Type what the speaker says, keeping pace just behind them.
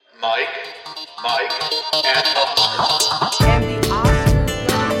Mike, and Oscar. And the Oscar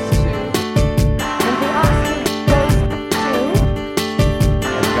goes to... And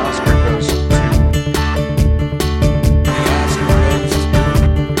the Oscar goes to...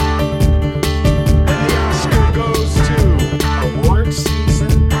 And the Oscar goes to... Award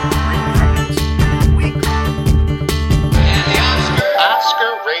season weekly. And the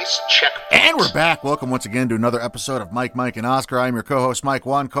Oscar race check. And we're back. Welcome once again to another episode of Mike, and Oscar. I'm your co-host, Mike.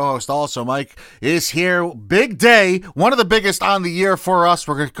 One co-host also, Mike, is here. Big day. One of the biggest on the year for us.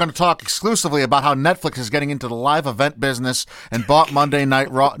 We're going to talk exclusively about how Netflix is getting into the live event business and bought Monday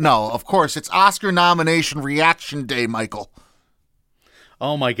Night Raw. No, of course, it's Oscar nomination reaction day, Michael.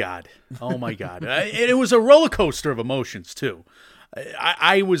 Oh, my God. It was a roller coaster of emotions, too.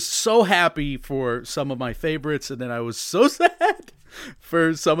 I was so happy for some of my favorites, and then I was so sad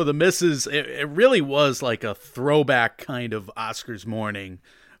for some of the misses. It really was like a throwback kind of Oscars morning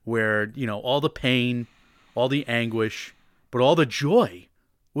where, you know, all the pain, all the anguish, but all the joy.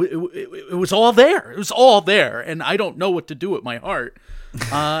 It was all there. It was all there, and I don't know what to do with my heart.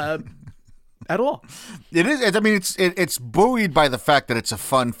 At all. It is. I mean, it's buoyed by the fact that it's a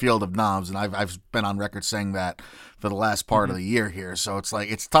fun field of noms, and I've been on record saying that for the last part of the year here. So it's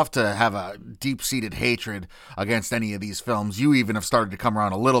like it's tough to have a deep-seated hatred against any of these films. You even have started to come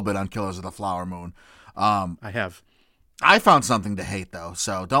around a little bit on Killers of the Flower Moon. I have. I found something to hate though,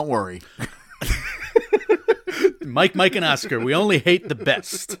 so don't worry. Mike, and Oscar, we only hate the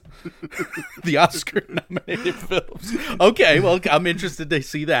best. The Oscar-nominated films. Okay, well, I'm interested to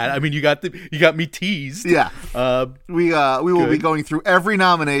see that. I mean, you got me teased. Yeah, we will be going through every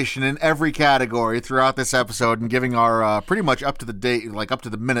nomination in every category throughout this episode and giving our pretty much up to the date, like up to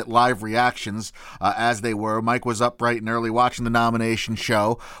the minute live reactions as they were. Mike was up bright and early watching the nomination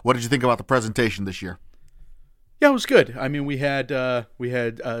show. What did you think about the presentation this year? Yeah, it was good. I mean, we had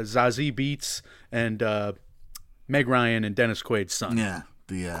Zazie Beetz and Meg Ryan and Dennis Quaid's son. Yeah,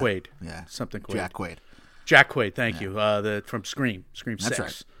 Quaid. Yeah, something Quaid. Jack Quaid. Thank you. From Scream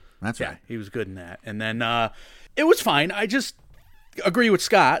 6. That's right. He was good in that. And then it was fine. I just agree with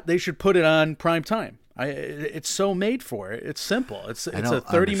Scott. They should put it on prime time. It's so made for it. It's simple. It's a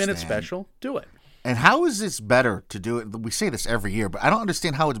 30-minute special. Do it. And how is this better to do it? We say this every year, but I don't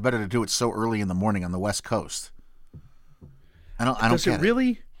understand how it's better to do it so early in the morning on the West Coast. I don't get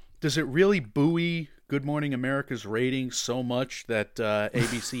it. Does it really buoy Good Morning America's ratings so much that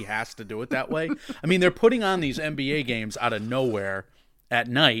ABC has to do it that way? I mean, they're putting on these NBA games out of nowhere at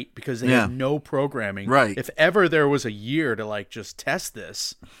night because they have no programming. Right. If ever there was a year to like just test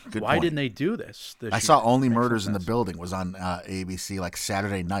this, why didn't they do this? I saw Only Murders in the Building was on ABC like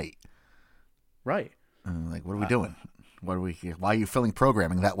Saturday night. Right. Like, what are we doing? Why are you filling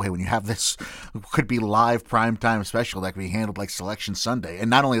programming that way when you have this could be live primetime special that could be handled like Selection Sunday? And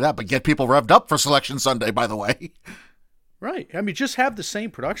not only that, but get people revved up for Selection Sunday, by the way. Right. I mean, just have the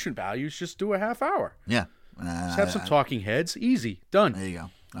same production values. Just do a half hour. Yeah. Just have some talking heads. Easy. Done. There you go.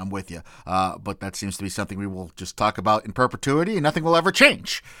 I'm with you. But that seems to be something we will just talk about in perpetuity, and nothing will ever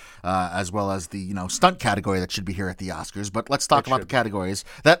change, as well as the stunt category that should be here at the Oscars. But let's talk about the categories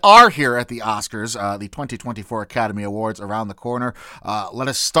that are here at the Oscars, the 2024 Academy Awards around the corner. Let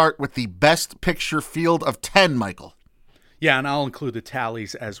us start with the Best Picture field of 10, Michael. Yeah, and I'll include the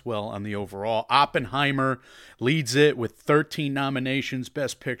tallies as well on the overall. Oppenheimer leads it with 13 nominations.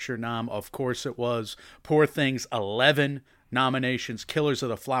 Best Picture nom, of course it was. Poor Things, 11 nominations. Killers of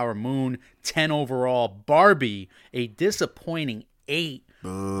the Flower Moon, 10 overall. Barbie, a disappointing 8.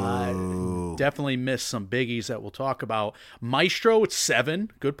 Definitely missed some biggies that we'll talk about. Maestro at 7.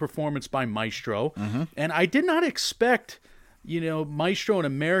 Good performance by Maestro. Mm-hmm. And I did not expect, Maestro and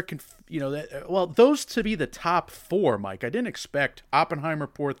American, those to be the top 4, Mike. I didn't expect Oppenheimer,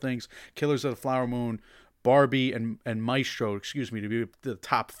 Poor Things, Killers of the Flower Moon, Barbie, and Maestro, to be the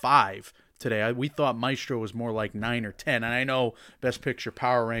top 5 today. We thought Maestro was more like 9 or 10. And I know Best Picture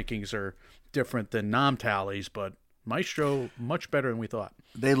power rankings are different than nom tallies, but Maestro, much better than we thought.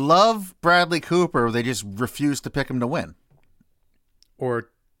 They love Bradley Cooper. They just refuse to pick him to win. Or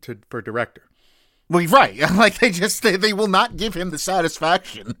for director. Well, right. Like they will not give him the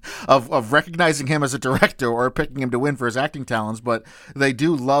satisfaction of recognizing him as a director or picking him to win for his acting talents, but they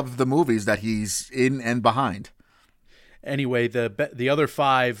do love the movies that he's in and behind. Anyway, the other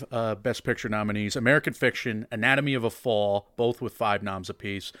 5 Best Picture nominees: American Fiction, Anatomy of a Fall, both with 5 noms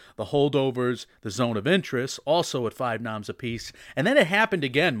apiece. The Holdovers, The Zone of Interest, also with 5 noms apiece. And then it happened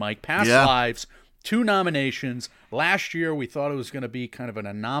again, Mike. Past Lives, 2 nominations. Last year, we thought it was going to be kind of an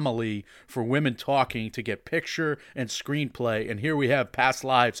anomaly for women talking to get picture and screenplay. And here we have Past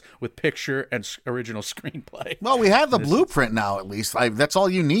Lives with picture and original screenplay. Well, we have the blueprint now, at least. That's all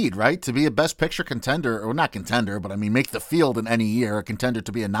you need, right? To be a Best Picture contender, or not contender, but I mean, make the field in any year, a contender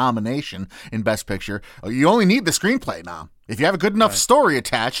to be a nomination in Best Picture. You only need the screenplay now. If you have a good enough story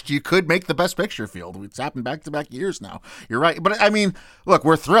attached, you could make the Best Picture field. It's happened back-to-back years now. You're right. But, I mean, look,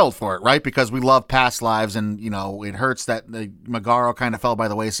 we're thrilled for it, right? Because we love Past Lives, and, you know, it hurts that Magaro kind of fell by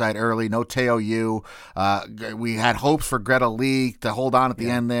the wayside early. No Teo Yu. We had hopes for Greta Lee to hold on at the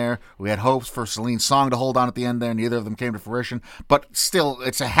end there. We had hopes for Celine Song to hold on at the end there. Neither of them came to fruition. But still,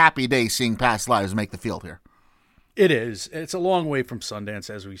 it's a happy day seeing Past Lives make the field here. It is. It's a long way from Sundance,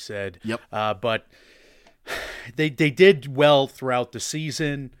 as we said. Yep. But they did well throughout the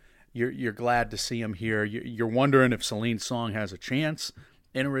season. You're glad to see them here. You're wondering if Celine Song has a chance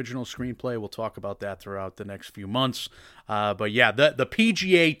in original screenplay. We'll talk about that throughout the next few months. But yeah, the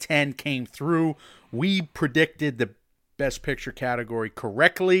PGA 10 came through. We predicted the Best Picture category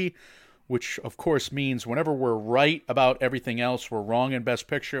correctly, which of course means whenever we're right about everything else, we're wrong in Best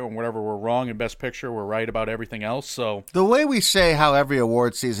Picture, and whenever we're wrong in Best Picture, we're right about everything else. So the way we say how every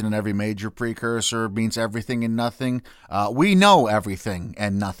award season and every major precursor means everything and nothing, we know everything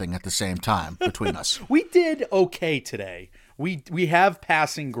and nothing at the same time between us. We did okay today. We have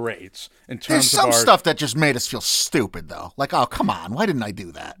passing grades in terms There's some of our stuff that just made us feel stupid, though. Like, oh, come on, why didn't I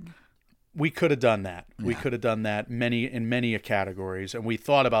do that? We could have done that. Yeah. We could have done that in many categories, and we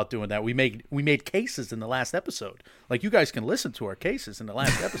thought about doing that. We made cases in the last episode. Like, you guys can listen to our cases in the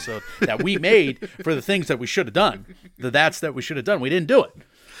last episode that we made for the things that we should have done. That we should have done. We didn't do it.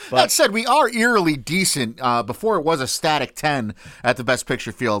 But that said, we are eerily decent. Before it was a static 10 at the Best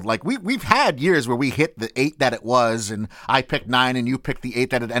Picture field. Like, we've had years where we hit the 8 that it was, and I picked 9, and you picked the 8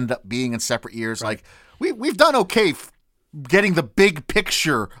 that it ended up being in separate years. Right. Like, we've done okay getting the big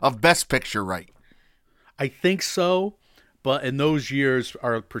picture of Best Picture right. I think so, but in those years,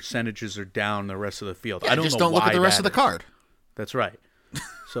 our percentages are down the rest of the field. Yeah, I don't just know don't look why at the rest of the is. card. That's right.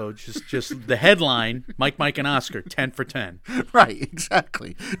 So just the headline: Mike, and Oscar, 10 for 10. Right,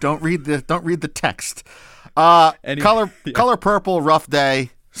 exactly. Don't read the text. Color Purple, rough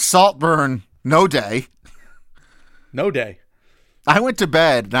day. Saltburn, no day. No day. I went to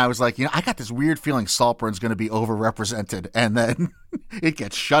bed and I was like, I got this weird feeling Saltburn's going to be overrepresented, and then it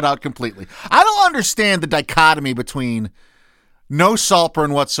gets shut out completely. I don't understand the dichotomy between no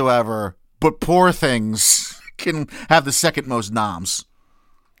Saltburn whatsoever, but Poor Things can have the second most noms.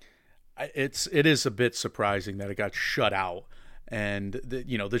 It is a bit surprising that it got shut out, and the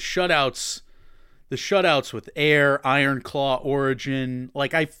shutouts. The shutouts with Air, Iron Claw, Origin,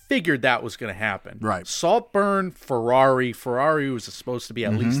 like I figured that was going to happen. Right. Saltburn, Ferrari. Ferrari was supposed to be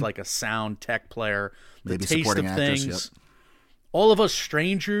at least like a sound tech player. The Maybe Taste supporting of actress, Things. yep. All of Us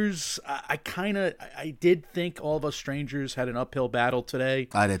Strangers, I did think All of Us Strangers had an uphill battle today.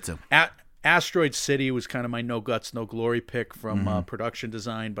 I did too. Asteroid City was kind of my no guts, no glory pick from production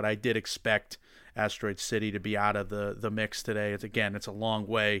design, but I did expect Asteroid City to be out of the mix today. It's a long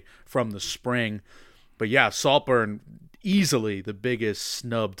way from the spring. But yeah, Saltburn, easily the biggest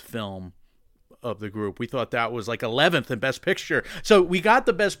snubbed film of the group. We thought that was like 11th in Best Picture. So we got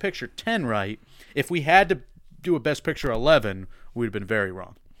the Best Picture 10 right. If we had to do a Best Picture 11, we'd have been very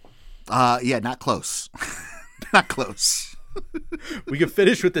wrong. Yeah, not close. Not close. We can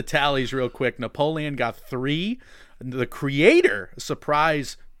finish with the tallies real quick. Napoleon got 3. The Creator, a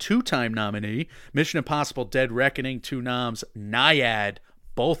surprise 2-time nominee. Mission Impossible Dead Reckoning, 2 noms. Nyad,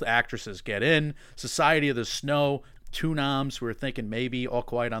 both actresses get in. Society of the Snow, 2 noms. We were thinking maybe All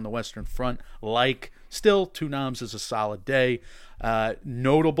Quiet on the Western Front. Still 2 noms is a solid day.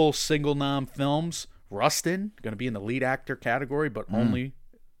 Notable single nom films. Rustin, going to be in the lead actor category, but only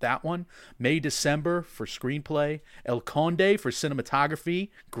that one. May December for screenplay. El Conde for cinematography.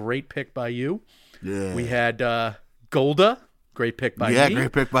 Great pick by you. Yeah. We had Golda. Great pick by me. Yeah,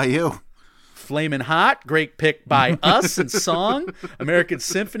 great pick by you. Flamin' Hot, great pick by us in song. American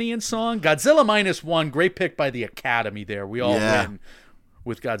Symphony in song. Godzilla -1, great pick by the Academy there. We all win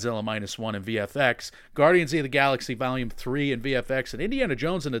with Godzilla -1 in VFX. Guardians of the Galaxy Volume 3 in VFX. And Indiana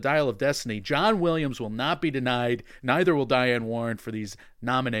Jones and the Dial of Destiny. John Williams will not be denied. Neither will Diane Warren for these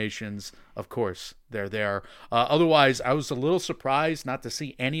nominations. Of course, they're there. Otherwise, I was a little surprised not to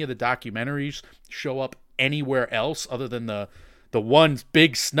see any of the documentaries show up anywhere else other than the one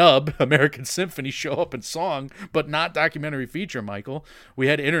big snub, American Symphony, show up in song, but not documentary feature, Michael. We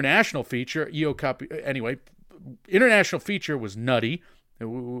had international feature. Anyway, international feature was nutty.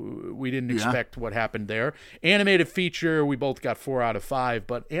 We didn't expect what happened there. Animated feature, we both got 4 out of 5,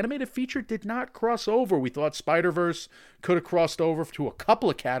 but animated feature did not cross over. We thought Spider-Verse could have crossed over to a couple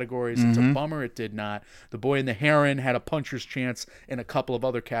of categories. It's a bummer it did not. The Boy and the Heron had a puncher's chance in a couple of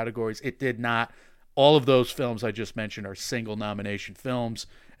other categories. It did not. All of those films I just mentioned are single nomination films,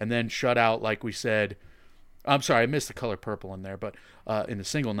 and then shut out, like we said. I'm sorry, I missed The Color Purple in there, but in the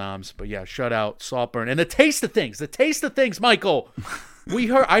single noms. But yeah, shut out, Saltburn, and The Taste of Things. The Taste of Things, Michael.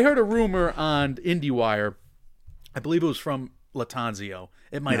 I heard a rumor on IndieWire. I believe it was from Latanzio.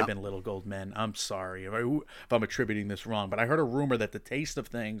 It might have been Little Gold Men. I'm sorry if I'm attributing this wrong, but I heard a rumor that The Taste of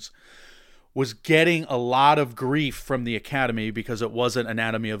Things was getting a lot of grief from the Academy because it wasn't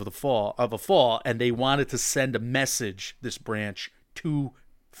Anatomy of a Fall, and they wanted to send a message, this branch, to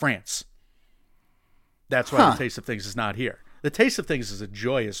France. That's why The Taste of Things is not here. The Taste of Things is a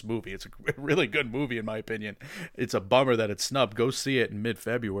joyous movie. It's a really good movie, in my opinion. It's a bummer that it's snubbed. Go see it in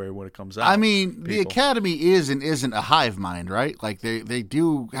mid-February when it comes out. I mean, the Academy is and isn't a hive mind, right? Like, they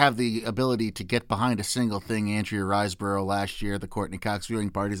do have the ability to get behind a single thing. Andrea Riseborough last year, the Courtney Cox viewing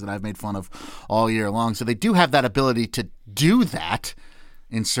parties that I've made fun of all year long. So they do have that ability to do that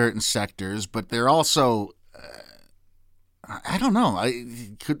in certain sectors, but they're also... I don't know.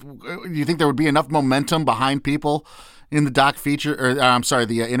 Do you think there would be enough momentum behind people in the doc feature, or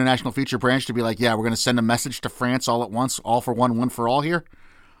the international feature branch to be like, yeah, we're going to send a message to France all at once, all for one for all here?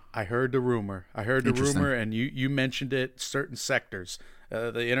 I heard the rumor. And you mentioned it, certain sectors.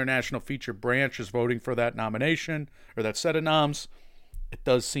 The international feature branch is voting for that nomination, or that set of noms. It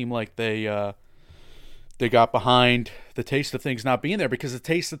does seem like they got behind The Taste of Things not being there, because The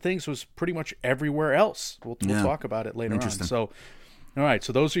Taste of Things was pretty much everywhere else. We'll talk about it later on. So, all right,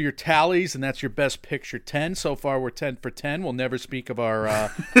 so those are your tallies, and that's your Best Picture 10. So far, we're 10 for 10. We'll never speak of our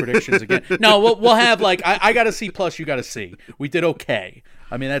predictions again. No, we'll have, like, I got a C+, you got a C. We did okay.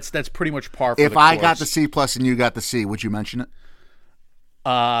 I mean, that's pretty much par for the course. If I got the C+ and you got the C, would you mention it?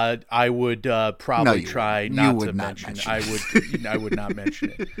 I would probably try not to mention it. I would not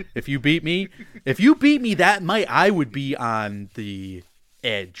mention it. If you beat me, I would be on the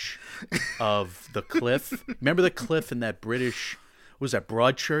edge of the cliff. Remember the cliff in that British, was that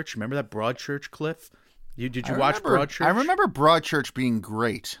Broadchurch? Remember that Broadchurch cliff? Did you watch Broadchurch? I remember Broadchurch being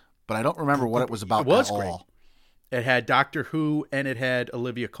great, but I don't remember what it was about. It was at great. all. It had Doctor Who and it had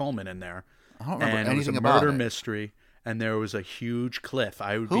Olivia Colman in there. I don't remember anything about it. It was a about murder mystery. And there was a huge cliff.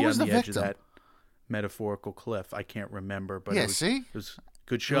 I would Who be was on the the edge victim? of that metaphorical cliff. I can't remember, but Yeah, it was a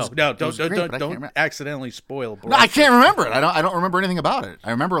good show. was great, but I can't Don't remember. accidentally spoil. No, I can't remember it. I don't remember anything about it. I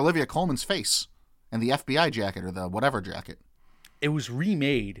remember Olivia Colman's face and the FBI jacket, or the whatever jacket. It was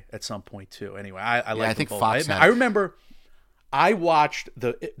remade at some point too. Anyway, I like. I think both. Fox had I it. remember. I watched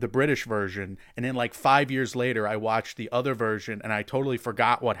the British version, and then like 5 years later, I watched the other version, and I totally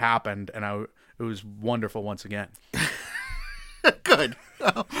forgot what happened, and it was wonderful once again. Good.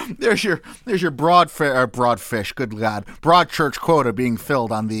 Well, there's your Broadfish. Good God, Broadchurch quota being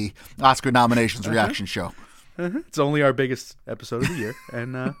filled on the Oscar nominations reaction show. It's only our biggest episode of the year,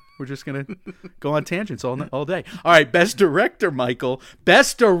 and we're just gonna go on tangents all day. All right, Best Director, Michael.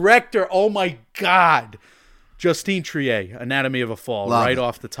 Best Director. Oh my God, Justine Triet, Anatomy of a Fall. Love right it.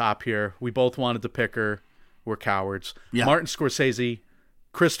 off the top here. We both wanted to pick her. We're cowards. Yeah. Martin Scorsese,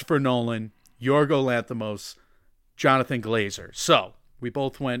 Christopher Nolan, Yorgo Lanthimos, Jonathan Glazer. So we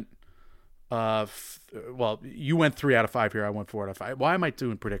both went. You went 3 out of 5 here. I went 4 out of 5. Why am I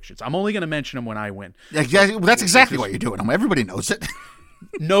doing predictions? I'm only going to mention them when I win. That's exactly what you're doing. Everybody knows it.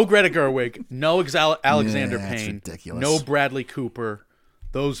 No Greta Gerwig. No Alexander Yeah, that's Payne. ridiculous. No Bradley Cooper.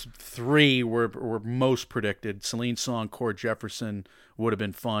 Those 3 were most predicted. Celine Song, Cord Jefferson would have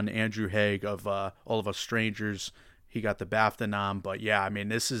been fun. Andrew Haigh of All of Us Strangers. He got the BAFTA nom. But yeah, I mean,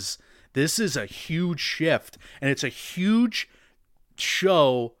 this is a huge shift, and it's a huge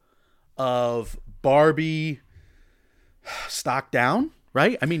show of Barbie stock down,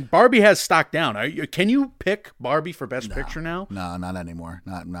 right? I mean, Barbie has stock down. Can you pick Barbie for Best Picture now? No, not anymore.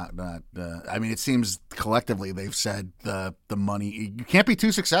 Not. I mean, it seems collectively they've said the money. You can't be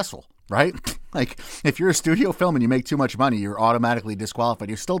too successful, right? Like, if you're a studio film and you make too much money, you're automatically disqualified.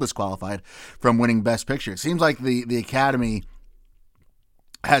 You're still disqualified from winning Best Picture. It seems like the Academy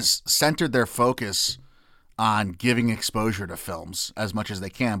has centered their focus on giving exposure to films as much as they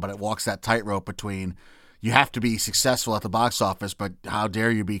can, but it walks that tightrope between you have to be successful at the box office, but how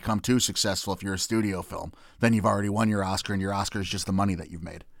dare you become too successful if you're a studio film? Then you've already won your Oscar, and your Oscar is just the money that you've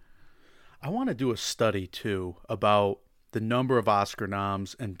made. I want to do a study, too, about the number of Oscar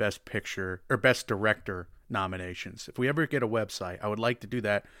noms and Best Picture or Best Director nominations. If we ever get a website, I would like to do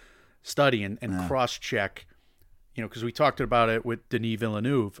that study and cross-check because we talked about it with Denis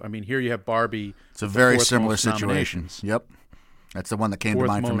Villeneuve. I mean, here you have Barbie. It's a very similar most situation. nominations. Yep. That's the one that came to Fourth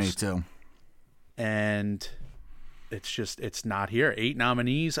mind for me, most. too. And it's not here. 8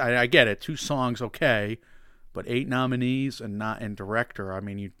 nominees. I get it. 2 songs, okay. But 8 nominees and not in director. I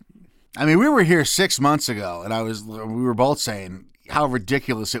mean, we were here 6 months ago, and we were both saying how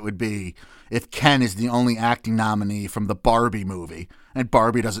ridiculous it would be if Ken is the only acting nominee from the Barbie movie, and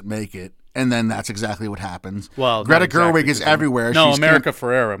Barbie doesn't make it. And then that's exactly what happens. Well, Greta not exactly, Gerwig is everywhere. No, She's America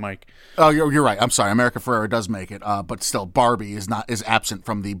Ferrera, Mike. Oh, you're right. I'm sorry. America Ferrera does make it, but still, Barbie is absent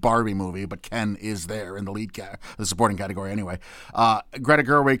from the Barbie movie, but Ken is there in the the supporting category anyway. Greta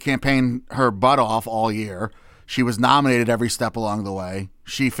Gerwig campaigned her butt off all year. She was nominated every step along the way.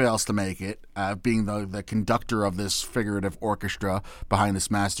 She fails to make it, being the conductor of this figurative orchestra behind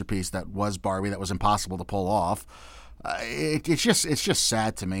this masterpiece that was Barbie, that was impossible to pull off. It's just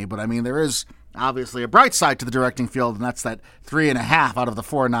sad to me, but I mean, there is obviously a bright side to the directing field, and that's that 3.5 out of the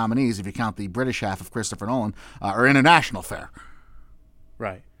 4 nominees, if you count the British half of Christopher Nolan, are international fare.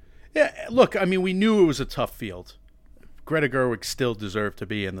 Right. Yeah, look, I mean, we knew it was a tough field. Greta Gerwig still deserved to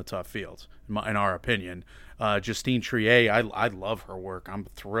be in the tough field, in our opinion. Justine Triet, I love her work. I'm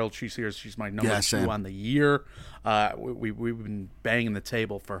thrilled she's here. She's my number 2 same. on the year. We've been banging the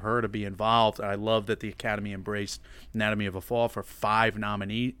table for her to be involved. I love that the Academy embraced Anatomy of a Fall for 5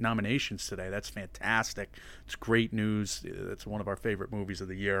 nominations today. That's fantastic. It's great news. It's one of our favorite movies of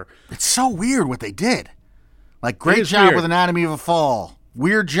the year. It's so weird what they did. Like, great job weird. with Anatomy of a Fall.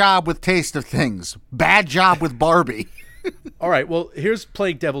 Weird job with Taste of Things. Bad job with Barbie. All right, well, here's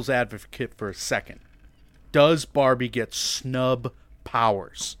playing devil's advocate for a second. Does Barbie get snub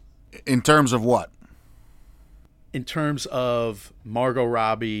powers? In terms of what? In terms of Margot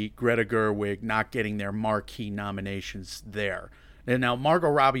Robbie, Greta Gerwig not getting their marquee nominations there. And now Margot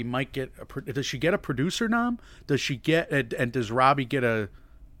Robbie might get does she get a producer nom? Does she get and does Robbie get a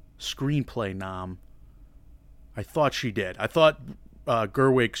screenplay nom? I thought she did. I thought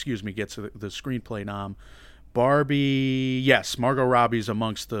Gerwig, gets the screenplay nom. Barbie, yes, Margot Robbie's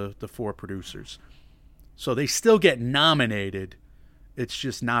amongst the 4 producers. So they still get nominated. It's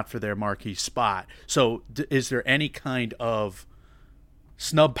just not for their marquee spot. So is there any kind of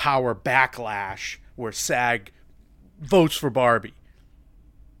snub power backlash where SAG votes for Barbie?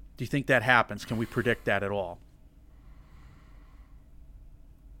 Do you think that happens? Can we predict that at all?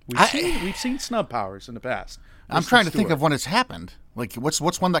 We've seen snub powers in the past. I'm trying to think of when it's happened. Like, what's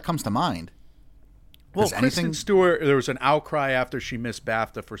one that comes to mind? Well, Kristen Stewart, there was an outcry after she missed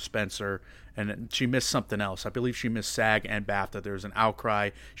BAFTA for Spencer, and she missed something else. I believe she missed SAG and BAFTA. There was an outcry.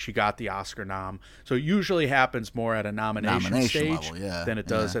 She got the Oscar nom. So it usually happens more at a nomination stage level, than it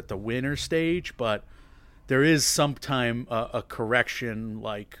does at the winner stage. But there is sometime a correction,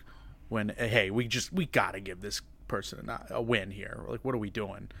 like when, hey, we got to give this person a win here. Like, what are we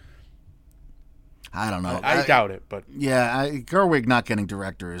doing? I don't know. I doubt it, but yeah, Gerwig not getting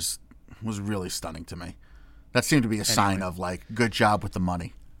directors was really stunning to me. That seemed to be a sign of, like, good job with the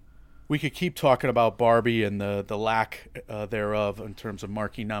money. We could keep talking about Barbie and the lack thereof in terms of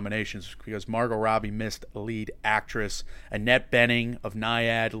marquee nominations, because Margot Robbie missed lead actress, Annette Bening of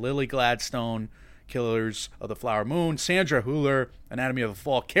Naiad, Lily Gladstone, Killers of the Flower Moon, Sandra Hüller, Anatomy of a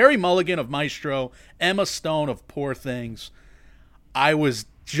Fall, Carey Mulligan of Maestro, Emma Stone of Poor Things. I was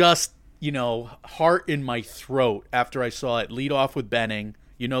just, heart in my throat after I saw it lead off with Bening.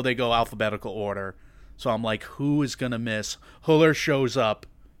 They go alphabetical order. So I'm like, who is going to miss? Hüller shows up.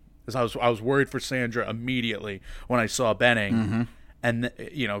 Because I was worried for Sandra immediately when I saw Bening. Mm-hmm. And,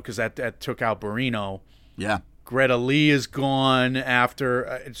 because that took out Barrino. Yeah. Greta Lee is gone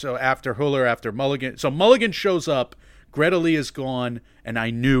after Hüller, after Mulligan. So Mulligan shows up. Greta Lee is gone. And I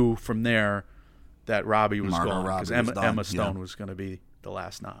knew from there that Robbie was gone. Because Emma Stone was going to be the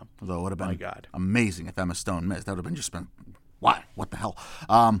last nom. Although it would have been amazing if Emma Stone missed. That would have been what? What the hell?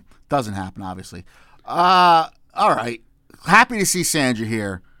 Doesn't happen, obviously. All right. Happy to see Sandra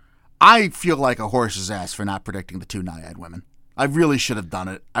here. I feel like a horse's ass for not predicting the 2 Naiad women. I really should have done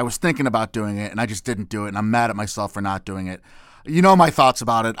it. I was thinking about doing it, and I just didn't do it, and I'm mad at myself for not doing it. You know my thoughts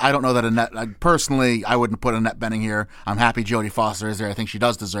about it. I don't know that personally, I wouldn't put Annette Bening here. I'm happy Jodie Foster is there. I think she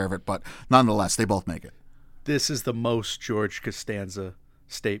does deserve it, but nonetheless, they both make it. This is the most George Costanza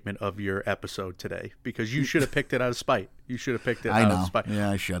statement of your episode today, because you should have picked it out of spite. You should have picked it out of spite.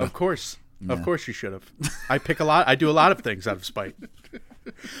 Yeah, I should have. Of course. Yeah. Of course you should have. I do a lot of things out of spite.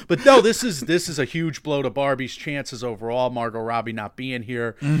 But no, this is a huge blow to Barbie's chances overall, Margot Robbie not being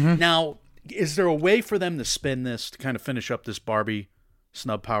here. Mm-hmm. Now, is there a way for them to spin this, to kind of finish up this Barbie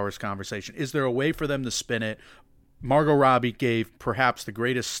snub powers conversation? Is there a way for them to spin it Margot Robbie gave perhaps the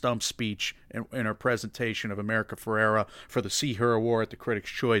greatest stump speech in her presentation of America Ferrera for the See Her Award at the Critics'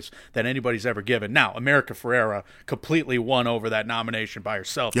 Choice that anybody's ever given. Now, America Ferrera completely won over that nomination by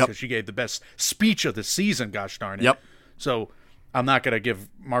herself because she gave the best speech of the season, gosh darn it. Yep. So I'm not going to give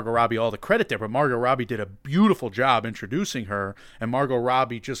Margot Robbie all the credit there, but Margot Robbie did a beautiful job introducing her, and Margot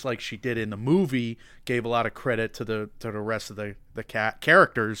Robbie, just like she did in the movie, gave a lot of credit to the rest of the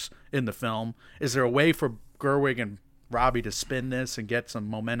characters in the film. Is there a way for Gerwig and Robbie to spin this and get some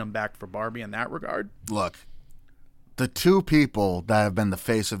momentum back for Barbie in that regard? Look, the two people that have been the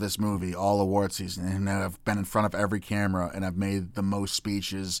face of this movie all award season and have been in front of every camera and have made the most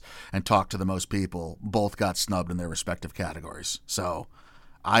speeches and talked to the most people both got snubbed in their respective categories. So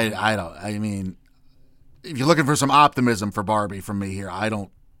I mean, if you're looking for some optimism for Barbie from me here, I don't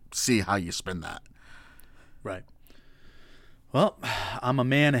see how you spin that. Right. Well, I'm a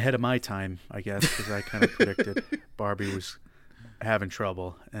man ahead of my time, I guess, because I kind of predicted Barbie was having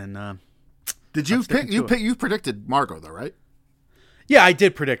trouble. And did you pick? You predicted Margot though, right? Yeah, I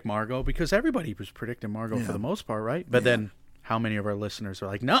did predict Margot because everybody was predicting Margot for the most part, right? But then, how many of our listeners are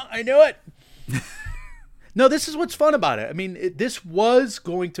like, "No, I knew it." No, this is what's fun about it. I mean, this was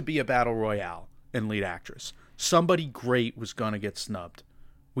going to be a battle royale in lead actress. Somebody great was going to get snubbed.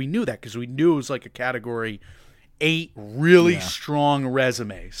 We knew that because we knew it was like a category 8 really strong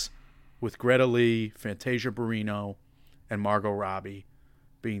resumes with Greta Lee, Fantasia Barrino, and Margot Robbie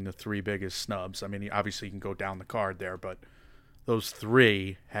being the 3 biggest snubs. I mean, obviously you can go down the card there, but those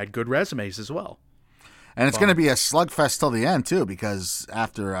 3 had good resumes as well. And it's going to be a slugfest till the end, too, because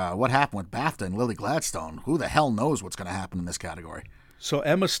after what happened with BAFTA and Lily Gladstone, who the hell knows what's going to happen in this category? So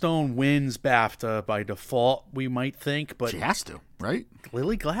Emma Stone wins BAFTA by default, we might think, but she has to, right?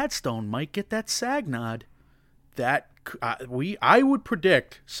 Lily Gladstone might get that SAG nod. That I would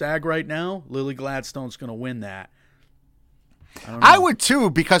predict SAG right now, Lily Gladstone's going to win that. I would too,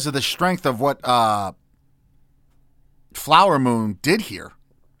 because of the strength of what Flower Moon did here.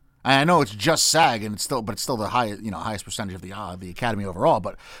 I know it's just SAG, and it's still the highest percentage of the Academy overall.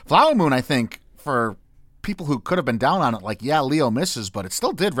 But Flower Moon, I think, for people who could have been down on it, like Leo misses, but it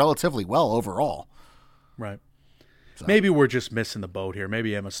still did relatively well overall. Right. So. Maybe we're just missing the boat here.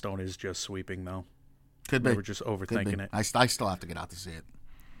 Maybe Emma Stone is just sweeping though. Could be. We're just overthinking it. I still have to get out to see it.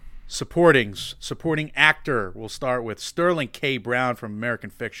 Supporting actor. We'll start with Sterling K. Brown from American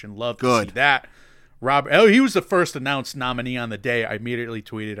Fiction. Love to see that. He was the first announced nominee on the day. I immediately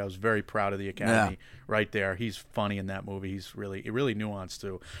tweeted. I was very proud of the Academy right there. He's funny in that movie. He's really nuanced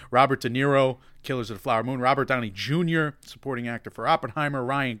too. Robert De Niro, Killers of the Flower Moon. Robert Downey Jr., supporting actor for Oppenheimer.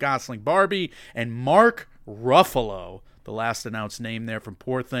 Ryan Gosling, Barbie, and Mark Ruffalo, the last announced name there from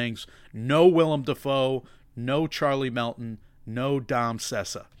Poor Things. No Willem Dafoe, no Charlie Melton, no Dom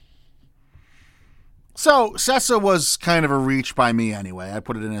Sessa. So, Sessa was kind of a reach by me anyway. I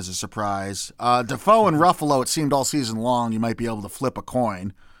put it in as a surprise. Dafoe and Ruffalo, it seemed all season long, you might be able to flip a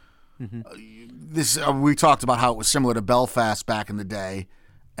coin. Mm-hmm. We talked about how it was similar to Belfast back in the day,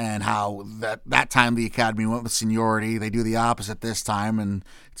 and how that time the Academy went with seniority. They do the opposite this time, and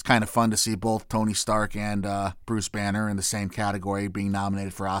it's kind of fun to see both Tony Stark and Bruce Banner in the same category being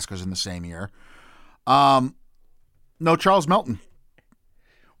nominated for Oscars in the same year. No Charles Melton.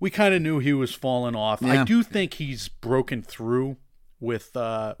 We kind of knew he was falling off. Yeah. I do think he's broken through with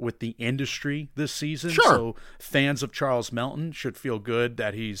the industry this season. Sure. So fans of Charles Melton should feel good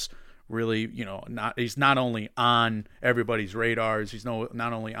that he's really, he's not only on everybody's radars, he's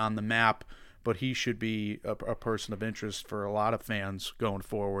not only on the map, but he should be a person of interest for a lot of fans going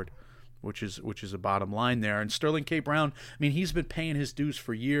forward, which is a bottom line there. And Sterling K. Brown, I mean, he's been paying his dues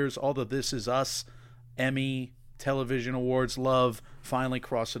for years. All the This Is Us, Emmy, Television Awards love finally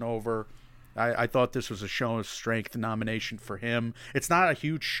crossing over. I thought this was a show of strength nomination for him. It's not a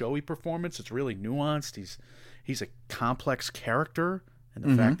huge showy performance. It's really nuanced. He's a complex character, and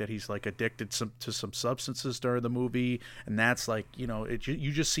the fact that he's like addicted to some substances during the movie, and that's like,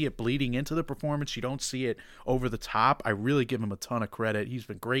 you just see it bleeding into the performance. You don't see it over the top. I really give him a ton of credit. He's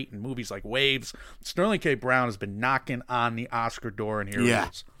been great in movies like Waves. Sterling K. Brown has been knocking on the Oscar door, and here he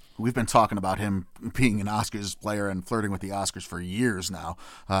is. We've been talking about him being an Oscars player and flirting with the Oscars for years now.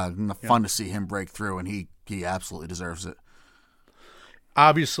 Fun to see him break through, and he absolutely deserves it.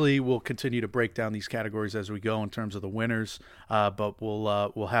 Obviously, we'll continue to break down these categories as we go in terms of the winners, but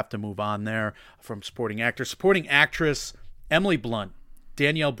we'll have to move on there from supporting actor. Supporting actress, Emily Blunt,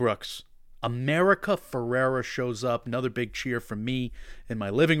 Danielle Brooks, America Ferrera shows up. Another big cheer from me in my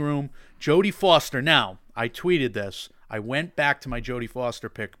living room. Jodie Foster. Now, I tweeted this. I went back to my Jodie Foster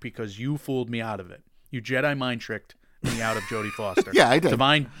pick because you fooled me out of it. You Jedi mind tricked me out of Jodie Foster. Yeah, I did.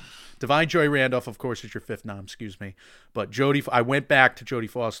 Divine Joy Randolph, of course, is your fifth nom, excuse me. But I went back to Jodie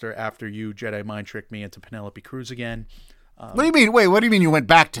Foster after you Jedi mind tricked me into Penelope Cruz again. What do you mean? Wait, what do you mean you went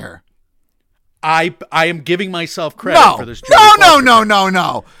back to her? I am giving myself credit for this.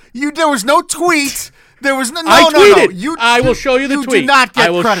 No. There was no tweet. There was no. I tweeted. No. I will show you the tweet. You do not get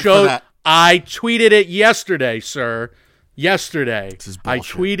credit for that. I tweeted it yesterday, sir. Yesterday. This is I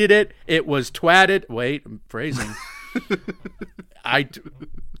bullshit. tweeted it. It was twatted. Wait, I'm phrasing.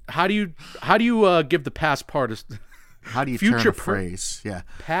 How do you give the past part? How do you future turn a phrase? Yeah.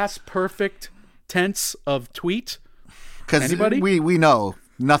 Past perfect tense of tweet? Because Anybody? we know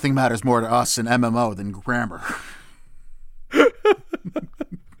nothing matters more to us in MMO than grammar.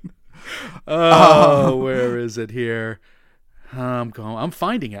 Where is it here? I'm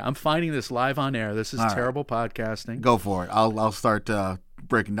finding it. I'm finding this live on air. This is terrible podcasting. Go for it. I'll start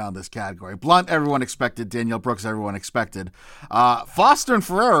breaking down this category. Blunt, everyone expected. Danielle Brooks, everyone expected. Foster and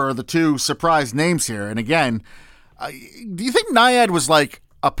Ferrera are the two surprise names here. And again, do you think Naiad was like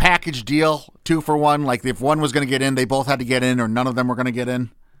a package deal, 2 for 1? Like if one was going to get in, they both had to get in, or none of them were going to get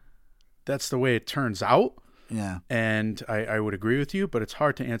in? That's the way it turns out. Yeah. And I would agree with you, but it's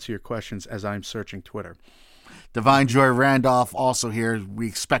hard to answer your questions as I'm searching Twitter. Divine Joy Randolph also here. We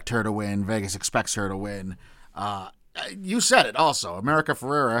expect her to win. Vegas expects her to win. You said it also. America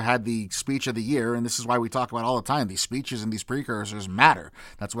Ferrera had the speech of the year, and this is why we talk about all the time. These speeches and these precursors matter.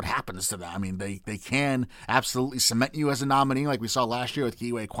 That's what happens to them. I mean, they can absolutely cement you as a nominee, like we saw last year with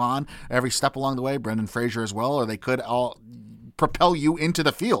Kiwi Kwan, every step along the way, Brendan Fraser as well, or they could all propel you into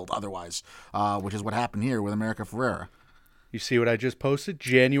the field otherwise, which is what happened here with America Ferrera. You see what I just posted?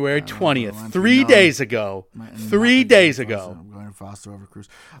 January 20th, 3 days ago. 3 days ago. I'm going to Foster over Cruz.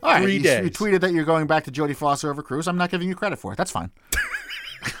 All right, 3 days. You tweeted that you're going back to Jodie Foster over Cruz. I'm not giving you credit for it. That's fine.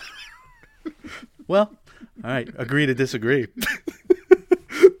 Well, all right. Agree to disagree.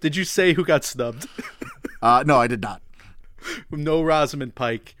 Did you say who got snubbed? No, I did not. No Rosamund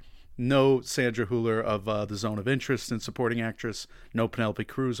Pike. No Sandra Hüller of The Zone of Interest and supporting actress. No Penelope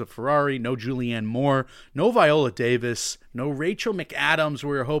Cruz of Ferrari. No Julianne Moore. No Viola Davis. No Rachel McAdams. We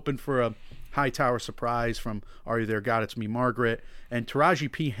were hoping for a Hightower surprise from Are You There, God? It's Me, Margaret. And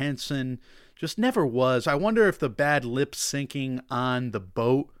Taraji P. Henson just never was. I wonder if the bad lip syncing on the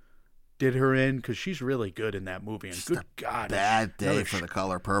boat did her in, because she's really good in that movie. And Just good a God. bad day for The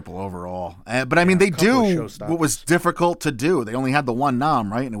Color Purple overall. But I mean, they do what was difficult to do. They only had the one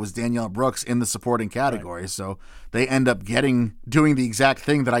nom, right? And it was Danielle Brooks in the supporting category. Right. So they end up doing the exact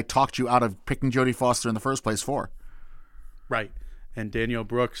thing that I talked you out of picking Jodie Foster in the first place for. Right. And Danielle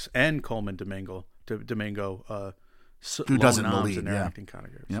Brooks and Coleman Domingo who doesn't noms believe in their yeah. acting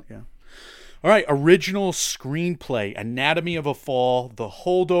categories. Yep. Yeah. All right, original screenplay, Anatomy of a Fall, The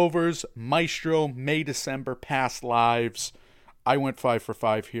Holdovers, Maestro, May, December, Past Lives. I went 5 for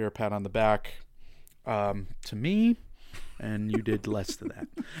 5 here, pat on the back to me, and you did less than that.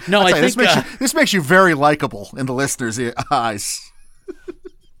 No, I think this makes you very likable in the listeners' eyes.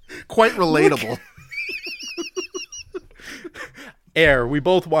 Quite relatable. Air. We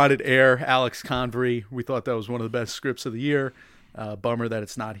both wanted Air, Alex Convery. We thought that was one of the best scripts of the year. Bummer that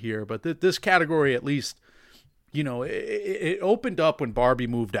it's not here. But this category, at least, you know, it opened up when Barbie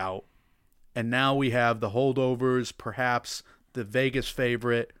moved out. And now we have The Holdovers, perhaps the Vegas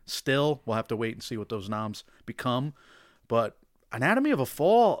favorite. Still, we'll have to wait and see what those noms become. But Anatomy of a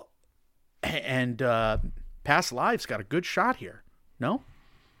Fall and Past Lives got a good shot here. No?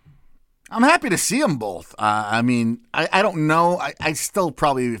 I'm happy to see them both. I mean, I don't know. I still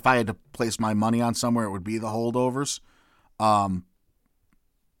probably, if I had to place my money on somewhere, it would be The Holdovers.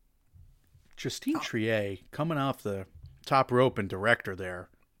 Justine Triet coming off the top rope and director there,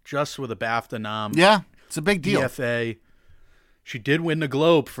 just with a BAFTA nom. Yeah, it's a big deal. EFA. She did win the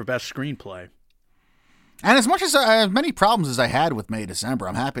Globe for Best Screenplay. And as much as I have many problems as I had with May December,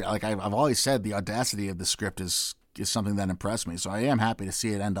 I'm happy. Like I've always said, the audacity of the script is something that impressed me. So I am happy to see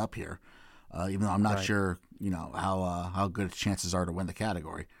it end up here, even though I'm not sure, you know, how good its chances are to win the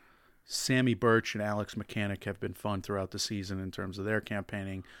category. Sammy Birch and Alex Mechanic have been fun throughout the season in terms of their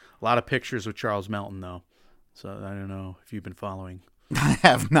campaigning. A lot of pictures with Charles Melton, though. So I don't know if you've been following. I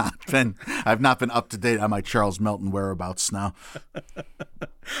have not been. I've not been up to date on my Charles Melton whereabouts now.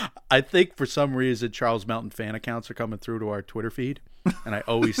 I think for some reason Charles Melton fan accounts are coming through to our Twitter feed, and I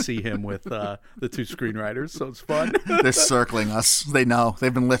always see him with the two screenwriters, so it's fun. They're circling us. They know.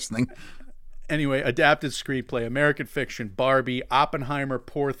 They've been listening. Anyway, adapted screenplay, American Fiction, Barbie, Oppenheimer,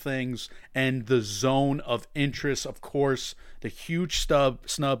 Poor Things, and The Zone of Interest. Of course, the huge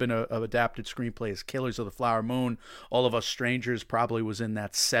snub in of adapted screenplay is Killers of the Flower Moon. All of Us Strangers probably was in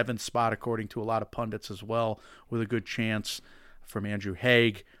that 7th spot, according to a lot of pundits as well, with a good chance from Andrew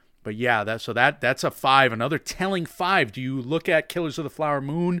Haig. But yeah, that's a 5. Another telling 5. Do you look at Killers of the Flower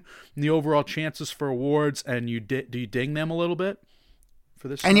Moon and the overall chances for awards, and do you ding them a little bit for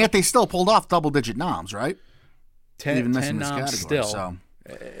this? And yet they still pulled off double-digit noms, right? 10 noms still. So.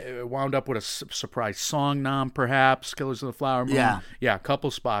 It wound up with a surprise song nom, perhaps. Killers of the Flower Moon. Yeah, a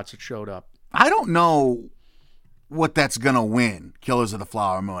couple spots it showed up. I don't know what that's gonna win. Killers of the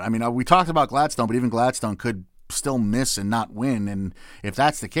Flower Moon. I mean, we talked about Gladstone, but even Gladstone could still miss and not win. And if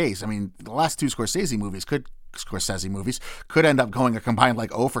that's the case, I mean, the last 2 Scorsese movies could end up going a combined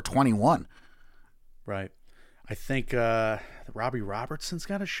like 0 for 21. Right. I think Robbie Robertson's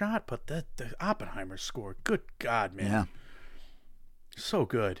got a shot, but the Oppenheimer score, good God, man. Yeah. So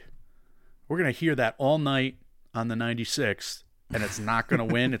good. We're going to hear that all night on the 96th, and it's not going to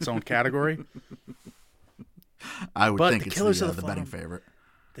win its own category. I would think it's the betting favorite.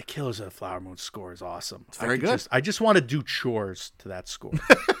 The Killers of the Flower Moon score is awesome. It's very good. I just want to do chores to that score.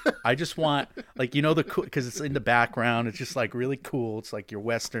 I just want, like, because it's in the background. It's just like really cool. It's like your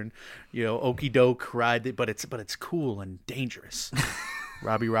Western, okey doke ride, but it's cool and dangerous.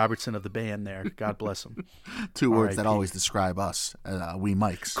 Robbie Robertson of the band there. God bless him. 2 words that always describe us, we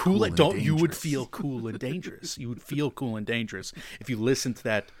Mikes. Cool and you would feel cool and dangerous. You would feel cool and dangerous if you listened to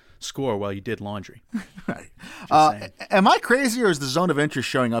that score while you did laundry. Right. Am I crazy, or is the Zone of Interest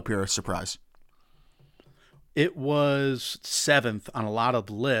showing up here a surprise? It was 7th on a lot of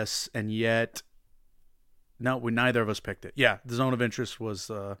the lists, and yet neither of us picked it. Yeah, the Zone of Interest was.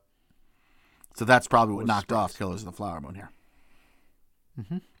 So that's probably what knocked off Killers of the Flower Moon here.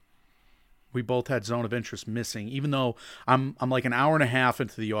 Mm-hmm. We both had Zone of Interest missing, even though I'm like an hour and a half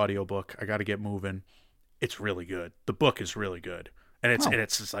into the audiobook. I got to get moving. It's really good. The book is really good. And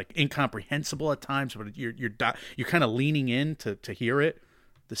it's just like incomprehensible at times, but you're kind of leaning in to hear it.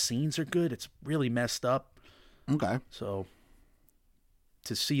 The scenes are good. It's really messed up. Okay. So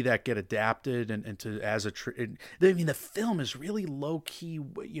to see that get adapted and to the film is really low key,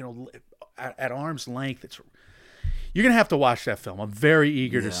 at arm's length. You're gonna have to watch that film. I'm very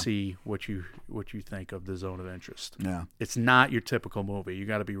eager to see what you think of the Zone of Interest. Yeah, it's not your typical movie. You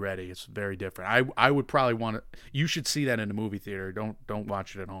got to be ready. It's very different. I would probably want to. You should see that in the movie theater. Don't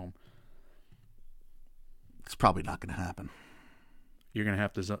watch it at home. It's probably not gonna happen. You're gonna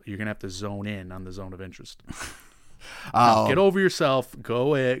have to zone in on the Zone of Interest. Get over yourself.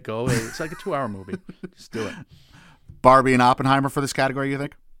 Go it. It's like a 2-hour movie. Just do it. Barbie and Oppenheimer for this category, you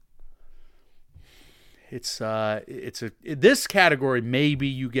think? This category, maybe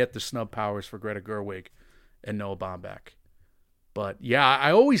you get the snub powers for Greta Gerwig and Noah Baumbach. But yeah,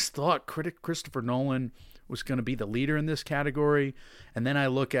 I always thought Christopher Nolan was going to be the leader in this category. And then I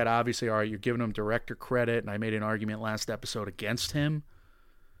look at, obviously, all right, you're giving him director credit, and I made an argument last episode against him.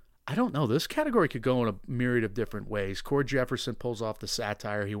 I don't know. This category could go in a myriad of different ways. Cord Jefferson pulls off the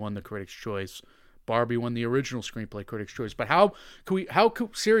satire. He won the Critics' Choice. Barbie won the original screenplay Critics' Choice. But how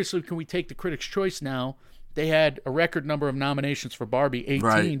seriously can we take the Critics' Choice now? They had a record number of nominations for Barbie, 18.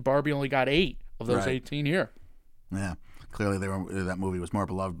 Right. Barbie only got 8 of those 18 here. Yeah, clearly that movie was more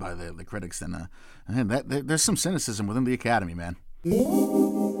beloved by the critics than there's some cynicism within the Academy, man.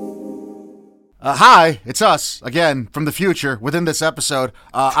 Hi, it's us again from the future. Within this episode,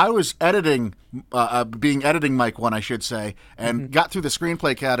 I was editing Mike one, I should say, and got through the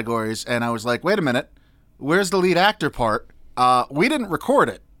screenplay categories, and I was like, wait a minute, where's the lead actor part? We didn't record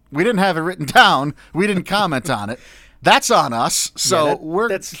it. We didn't have it written down. We didn't comment on it. That's on us. So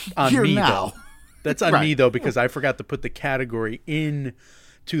that's on here me, now. Though. That's on me, though, because I forgot to put the category in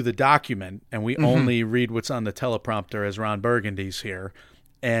to the document, and we only read what's on the teleprompter as Ron Burgundy's here.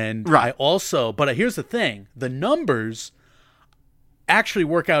 And but here's the thing. The numbers actually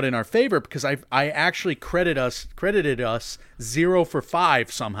work out in our favor because I actually credited us 0 for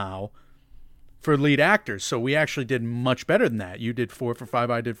 5 somehow for lead actors. So we actually did much better than that. You did 4 for 5.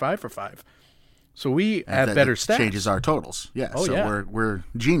 I did 5 for 5. So we have better stats. Changes our totals. Yeah. We're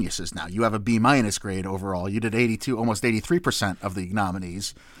geniuses now. You have a B- grade overall. You did 82, almost 83% of the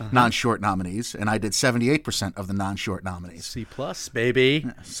nominees, non-short nominees, and I did 78% of the non-short nominees. C+, baby.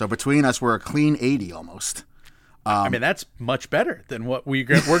 So between us, we're a clean 80 almost. I mean, that's much better than what we're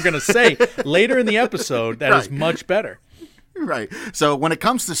going to say later in the episode. That is much better. Right. So when it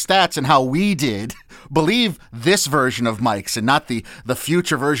comes to stats and how we did, believe this version of Mike's and not the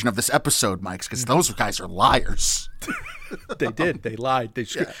future version of this episode, Mike's, because those guys are liars. They did. They lied. They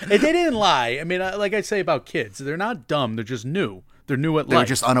didn't lie. I mean, like I say about kids, they're not dumb. They're just new. They're new at life. They were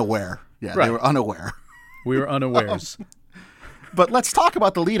just unaware. Yeah, They were unaware. We were unawares. But let's talk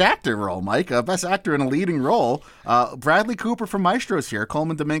about the lead actor role, Mike. Best actor in a leading role. Bradley Cooper from Maestro's here.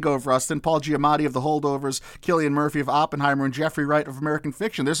 Coleman Domingo of Rustin. Paul Giamatti of The Holdovers. Cillian Murphy of Oppenheimer. And Jeffrey Wright of American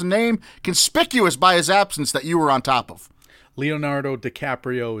Fiction. There's a name conspicuous by his absence that you were on top of. Leonardo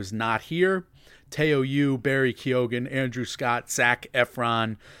DiCaprio is not here. Teo Yu, Barry Keoghan, Andrew Scott, Zac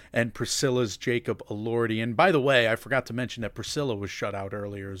Efron, and Priscilla's Jacob Elordi. And by the way, I forgot to mention that Priscilla was shut out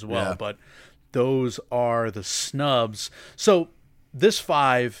earlier as well, but those are the snubs. So this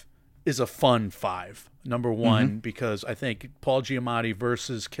 5 is a fun 5. Number 1, because I think Paul Giamatti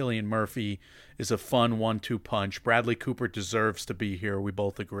versus Cillian Murphy is a fun 1-2 punch. Bradley Cooper deserves to be here. We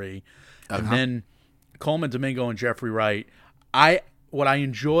both agree. And then Coleman Domingo and Jeffrey Wright. What I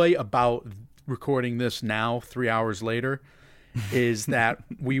enjoy about recording this now 3 hours later is that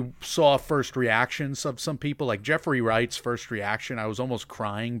we saw first reactions of some people. Like Jeffrey Wright's first reaction, I was almost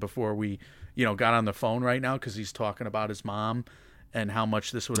crying before we got on the phone right now, because he's talking about his mom and how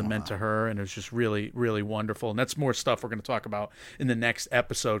much this would have meant to her, and it was just really, really wonderful. And that's more stuff we're going to talk about in the next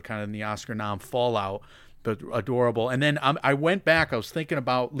episode, kind of in the Oscar nom fallout, but adorable. And then I went back, I was thinking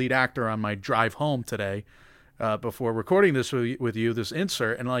about lead actor on my drive home today before recording this with you, this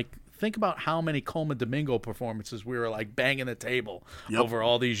insert, and like, think about how many Coleman Domingo performances we were like banging the table over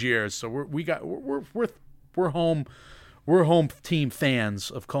all these years. So we're home team fans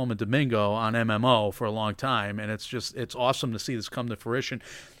of Coleman Domingo on MMO for a long time, and it's awesome to see this come to fruition.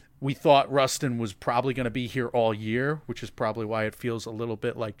 We thought Rustin was probably going to be here all year, which is probably why it feels a little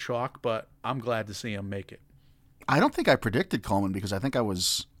bit like chalk, but I'm glad to see him make it. I don't think I predicted Coleman, because I think I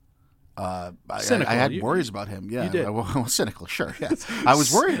was I had worries about him. Yeah, you did. I was cynical. Sure, yeah. I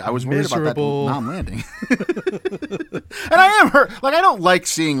was worried. I was worried about that non-landing. And I am hurt. Like, I don't like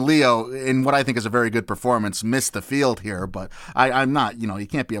seeing Leo in what I think is a very good performance miss the field here, but I'm not. You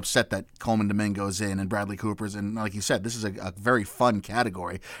can't be upset that Coleman Domingo's in and Bradley Cooper's in. Like you said, this is a very fun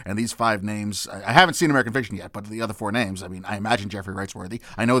category, and these 5 names. I haven't seen American Fiction yet, but the other 4 names. I mean, I imagine Jeffrey Wright's worthy.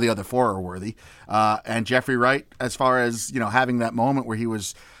 I know the other 4 are worthy. And Jeffrey Wright, as far as having that moment where he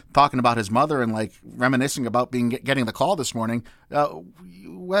was talking about his mother and like reminiscing about getting the call this morning.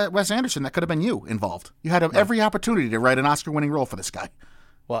 Wes Anderson, that could have been you involved. You had every opportunity to write an Oscar-winning role for this guy.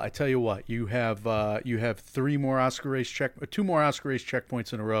 Well, I tell you what, you have 2 more Oscar race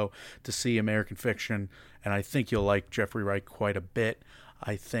checkpoints in a row to see American Fiction, and I think you'll like Jeffrey Wright quite a bit.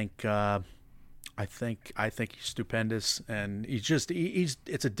 I think he's stupendous, and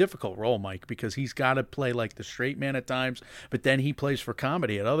it's a difficult role, Mike, because he's got to play like the straight man at times, but then he plays for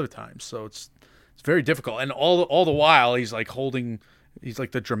comedy at other times, so it's very difficult. And all the while he's like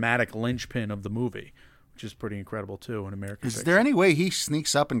the dramatic linchpin of the movie, which is pretty incredible too in American Fiction. Is there any way he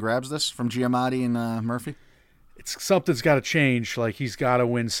sneaks up and grabs this from Giamatti and Murphy? Something's got to change. Like, he's got to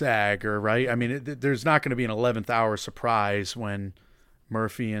win SAG, right? I mean, there's not going to be an 11th hour surprise when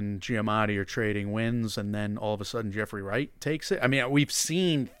Murphy and Giamatti are trading wins, and then all of a sudden Jeffrey Wright takes it. I mean, we've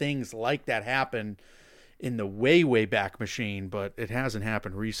seen things like that happen in the way, way back machine, but it hasn't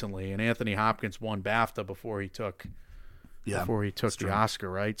happened recently. And Anthony Hopkins won BAFTA before he took the Oscar,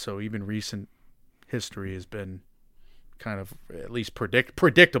 right? So even recent history has been kind of at least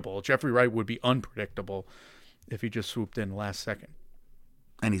predictable. Jeffrey Wright would be unpredictable if he just swooped in last second.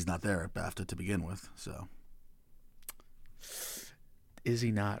 And he's not there at BAFTA to begin with, so... Is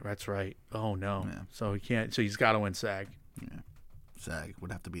he not? That's right. Oh no. Yeah. So he can't. So he's got to win SAG. Yeah, SAG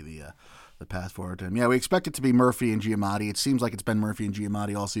would have to be the path forward to him. Yeah, we expect it to be Murphy and Giamatti. It seems like it's been Murphy and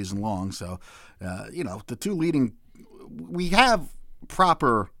Giamatti all season long. So, the 2 leading, we have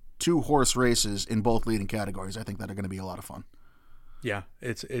proper 2 horse races in both leading categories. I think that are going to be a lot of fun. Yeah,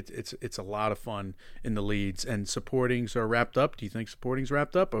 it's a lot of fun in the leads, and supportings are wrapped up. Do you think supporting's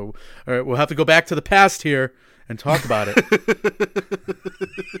wrapped up, or we'll have to go back to the past here and talk about it?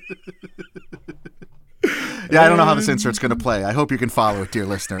 Yeah, I don't know how this insert's going to play. I hope you can follow it, dear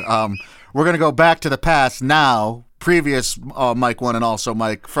listener. We're going to go back to the past now. Previous Mike 1 and also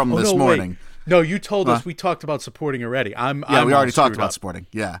Mike from this morning. Wait. No, you told us we talked about supporting already. We already talked about supporting.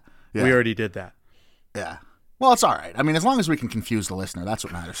 Yeah. We already did that. Yeah. Well, it's all right. I mean, as long as we can confuse the listener, that's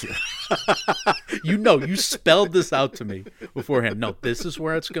what matters here. You spelled this out to me beforehand. No, this is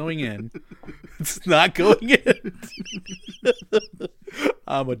where it's going in. It's not going in.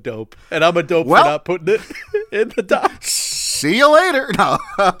 I'm a dope. And I'm a dope for not putting it in the doc. See you later. No,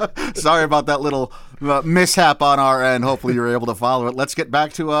 sorry about that little mishap on our end. Hopefully you were able to follow it. Let's get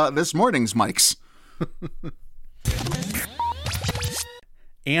back to this morning's mics.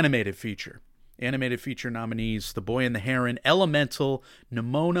 Animated feature. Animated feature nominees: The Boy and the Heron, Elemental,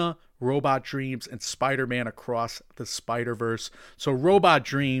 Nimona, Robot Dreams, and Spider-Man Across the Spider-Verse. So Robot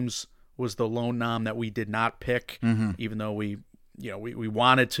Dreams was the lone nom that we did not pick, even though we we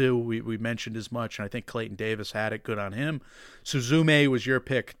wanted to. We mentioned as much, and I think Clayton Davis had it. Good on him. Suzume was your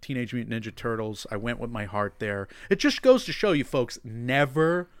pick, Teenage Mutant Ninja Turtles. I went with my heart there. It just goes to show you, folks,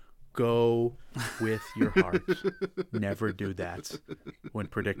 never go with your heart. Never do that when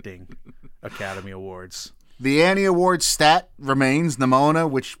predicting Academy Awards. The Annie Awards stat remains Nimona,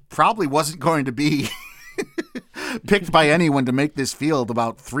 which probably wasn't going to be picked by anyone to make this field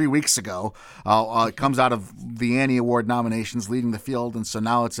about 3 weeks ago. It comes out of the Annie Award nominations, leading the field, and so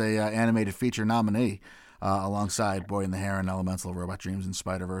now it's a animated feature nominee alongside Boy and the Heron, Elemental, Robot Dreams, and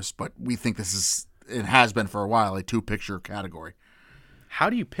Spider-Verse. But we think it has been for a while, a 2-picture category. How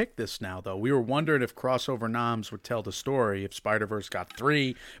do you pick this now, though? We were wondering if crossover noms would tell the story, if Spider-Verse got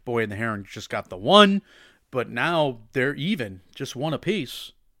 3, Boy and the Heron just got the 1, but now they're even, just 1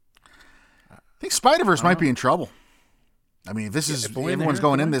 apiece. I think Spider-Verse might be in trouble. I mean, this is everyone's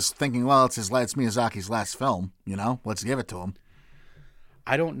going in this thinking, well, it's Miyazaki's last film, let's give it to him.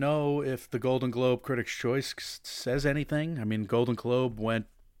 I don't know if the Golden Globe Critics' Choice says anything. I mean, Golden Globe went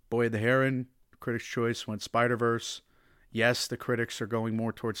Boy and the Heron, Critics' Choice went Spider-Verse. Yes, the critics are going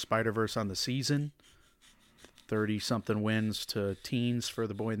more towards Spider-Verse on the season. 30-something wins to teens for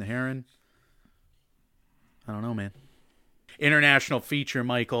The Boy and the Heron. I don't know, man. International feature,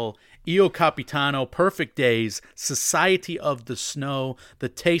 Michael. Io Capitano, Perfect Days, Society of the Snow, The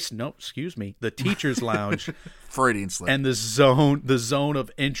Teacher's Lounge. Freudian slip. And the zone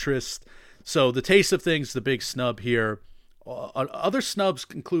of interest. So The Taste of Things, the big snub here. Other snubs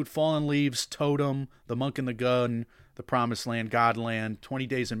include Fallen Leaves, Totem, The Monk and the Gun, The Promised Land, Godland, 20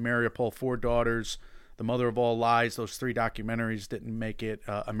 Days in Mariupol, Four Daughters, The Mother of All Lies. Those 3 documentaries didn't make it.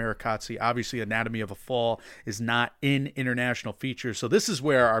 Americazzi, obviously Anatomy of a Fall is not in international features. So this is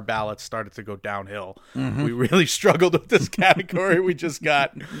where our ballots started to go downhill. Mm-hmm. We really struggled with this category. we just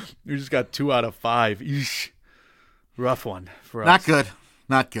got 2 out of 5. Eesh. Rough one for us.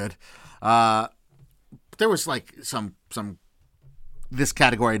 Not good. There was like some this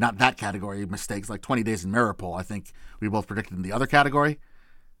category, not that category, mistakes, like 20 Days in Mariupol. I think we both predicted in the other category.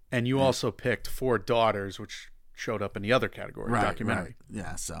 And you also picked Four Daughters, which showed up in the other category, documentary. Right.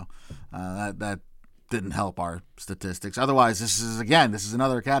 Yeah, so that didn't help our statistics. Otherwise, this is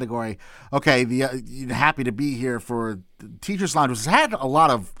another category. Okay, happy to be here for Teachers Lounge, which has had a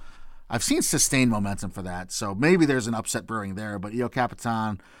lot of, I've seen sustained momentum for that, so maybe there's an upset brewing there, but Io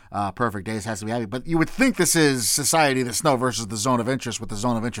Capitan, Perfect Days has to be happy. But you would think this is Society of the Snow versus the Zone of Interest, with the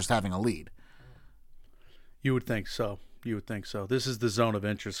Zone of Interest having a lead. You would think so. This is the Zone of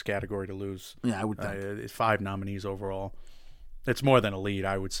Interest category to lose. Yeah, I would think. 5 nominees overall. It's more than a lead,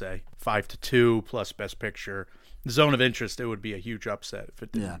 I would say. 5-2 plus Best Picture. The Zone of Interest, it would be a huge upset if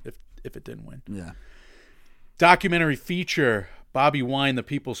it didn't, if it didn't win. Yeah. Documentary feature, Bobby Wine, The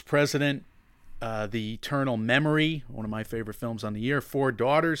People's President, The Eternal Memory, one of my favorite films on the year. Four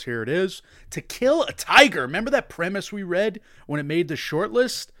Daughters, here it is. To Kill a Tiger. Remember that premise we read when it made the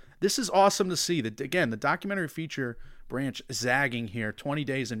shortlist? This is awesome to see. Again, the documentary feature branch zagging here. 20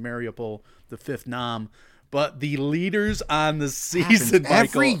 Days in Mariupol, the 5th nom. But the leaders on the season, Michael,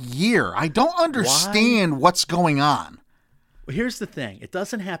 every year. I don't understand what's going on. Well, here's the thing. It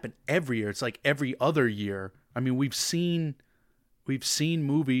doesn't happen every year. It's like every other year. I mean, we've seen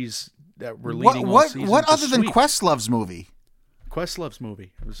movies that were leading all season. What other than Questlove's movie? Questlove's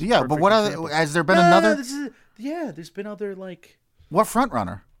movie. Yeah, but what other? Has there been another? There's been other like. What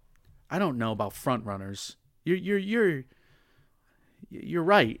frontrunner? I don't know about frontrunners. You're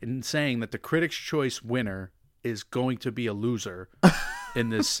right in saying that the Critics' Choice winner is going to be a loser in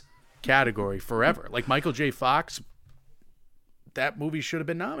this category forever. Like Michael J. Fox, that movie should have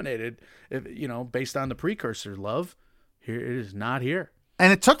been nominated, based on the precursor. Love, here it is not here.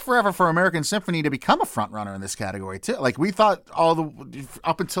 And it took forever for American Symphony to become a frontrunner in this category too. Like we thought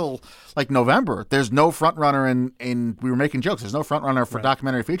up until like November, there's no frontrunner in we were making jokes. There's no frontrunner for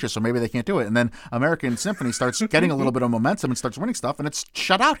documentary features, so maybe they can't do it. And then American Symphony starts getting a little bit of momentum and starts winning stuff, and it's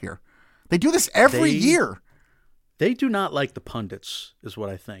shut out here. They do this every year. They do not like the pundits, is what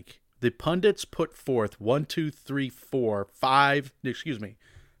I think. The pundits put forth 4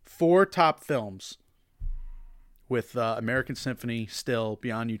 top films. With American Symphony still,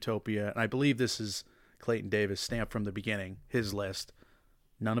 Beyond Utopia, and I believe this is Clayton Davis, stamped from the beginning, his list.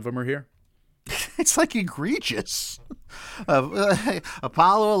 None of them are here. It's like egregious.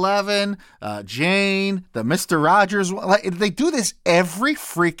 Apollo 11, Jane, the Mr. Rogers. They do this every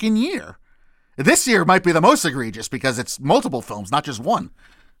freaking year. This year might be the most egregious because it's multiple films, not just one.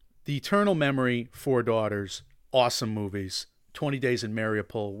 The Eternal Memory, Four Daughters, awesome movies. 20 Days in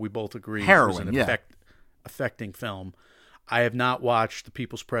Mariupol, we both agree. Heroin, affecting film. I have not watched The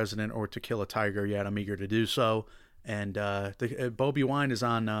People's President or To Kill a Tiger yet. I'm eager to do so. And Bobby Wine is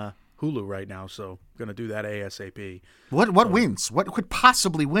on Hulu right now, so I'm going to do that ASAP. What wins? What could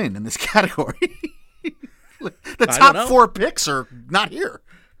possibly win in this category? The I top don't know. 4 picks are not here.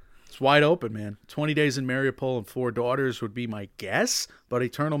 It's wide open, man. 20 Days in Mariupol and 4 Daughters would be my guess, but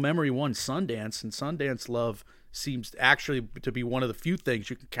Eternal Memory won Sundance, and Sundance Love seems actually to be one of the few things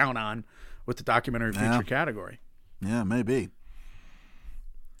you can count on with the documentary feature category. Yeah, maybe.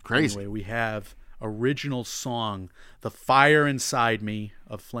 Crazy. Anyway, we have original song, The Fire Inside Me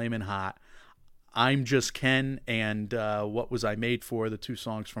of Flamin' Hot, I'm Just Ken, and What Was I Made For, the 2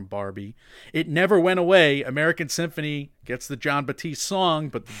 songs from Barbie. It Never Went Away, American Symphony gets the John Batiste song,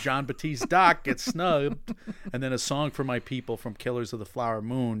 but the John Batiste doc gets snubbed. And then A Song for My People from Killers of the Flower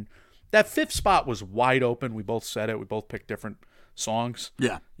Moon. That 5th spot was wide open. We both said it. We both picked different songs.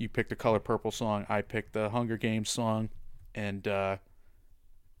 Yeah. You picked the Color Purple song. I picked the Hunger Games song. And, the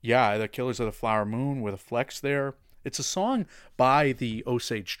Killers of the Flower Moon with a flex there. It's a song by the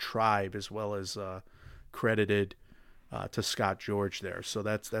Osage tribe as well as credited to Scott George there. So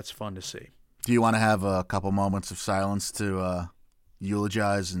that's fun to see. Do you want to have a couple moments of silence to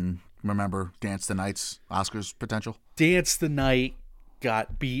eulogize and remember Dance the Night's Oscars potential? Dance the Night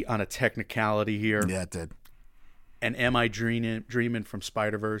got beat on a technicality here. Yeah, it did. And Am I Dreamin' from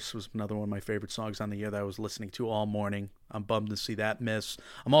Spider-Verse was another one of my favorite songs on the year that I was listening to all morning. I'm bummed to see that miss.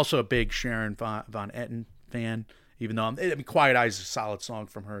 I'm also a big Sharon Von Etten fan, even though Quiet Eyes is a solid song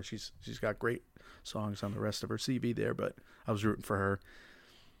from her. She's got great songs on the rest of her CV there, but I was rooting for her.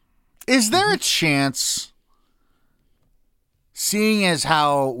 Is there a chance, seeing as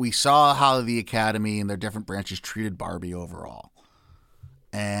how we saw how the Academy and their different branches treated Barbie overall,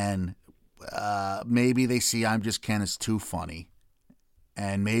 and maybe they see I'm Just Ken as too funny,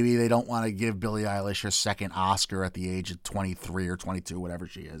 and maybe they don't want to give Billie Eilish her second Oscar at the age of 23 or 22, whatever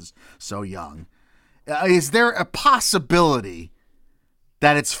she is, so young. Is there a possibility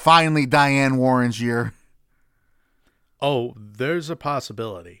that it's finally Diane Warren's year? Oh, there's a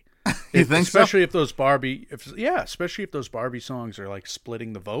possibility. You think especially if those Barbie, especially if those Barbie songs are like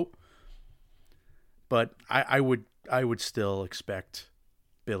splitting the vote. But I would still expect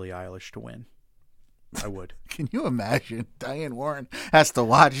Billie Eilish to win. I would. Can you imagine? Diane Warren has to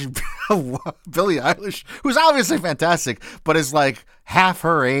watch Billie Eilish, who's obviously fantastic, but is like half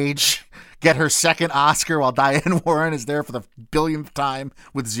her age, get her second Oscar while Diane Warren is there for the billionth time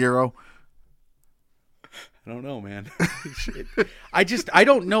with 0. I don't know, man. I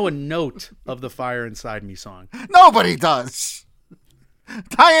don't know a note of the Fire Inside Me song. Nobody does.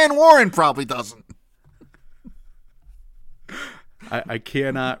 Diane Warren probably doesn't. I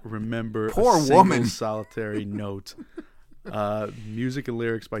cannot remember Poor a single woman. solitary note. Music and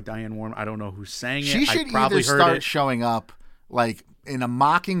lyrics by Diane Warren. I don't know who sang it. She should I probably either heard start it. showing up like in a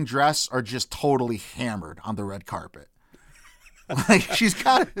mocking dress or just totally hammered on the red carpet. Like she's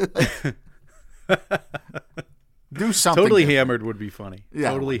got to do something. Totally different. Hammered would be funny.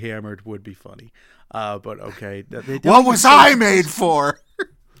 Yeah. Totally Hammered would be funny. But okay. What was I made for?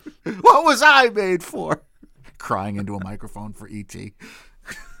 What was I made for? Crying into a microphone for E.T.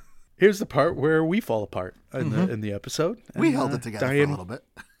 Here's the part where we fall apart in the episode. We And, held it together for a Diane, little bit.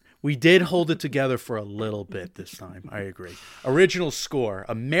 We did hold it together for a little bit this time. I agree. Original score,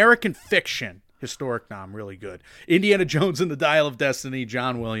 American Fiction, historic nom, really good. Indiana Jones and the Dial of Destiny,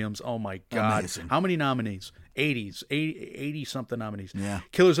 John Williams. Oh my God. Amazing. How many nominees? 80 something nominees. Yeah.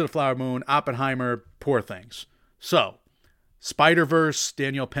 Killers of the Flower Moon, Oppenheimer, Poor Things. So, Spider-Verse,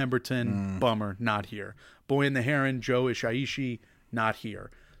 Danielle Pemberton, bummer, not here. Boy and the Heron, Joe Ishaishi, not here.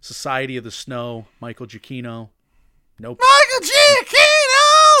 Society of the Snow, Michael Giacchino, nope. Michael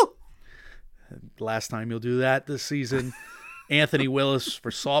Giacchino! Last time you'll do that this season. Anthony Willis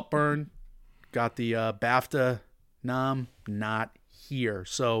for Saltburn, got the BAFTA nom, not here.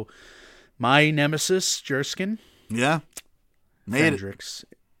 So, my nemesis, Jerskin, Yeah. Made it. Hendricks,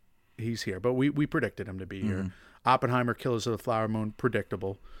 he's here. But we predicted him to be here. Oppenheimer, Killers of the Flower Moon,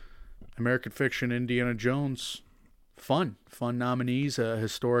 predictable. American Fiction, Indiana Jones, fun nominees. A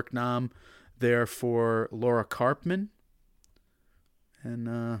historic nom there for Laura Karpman.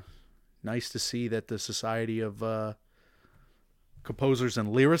 And nice to see that the Society of Composers and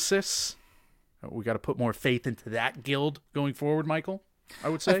Lyricists, we got to put more faith into that guild going forward, Michael, I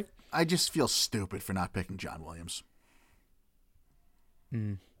would say. I just feel stupid for not picking John Williams.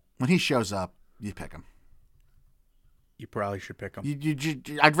 When he shows up, you pick him. You probably should pick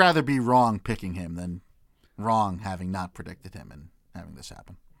him. I'd rather be wrong picking him than wrong having not predicted him and having this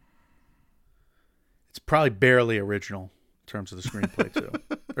happen. It's probably barely original in terms of the screenplay, too.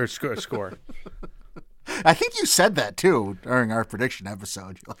 Or score. I think you said that, too, during our prediction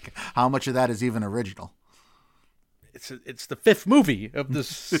episode. Like, how much of that is even original? it's the fifth movie of this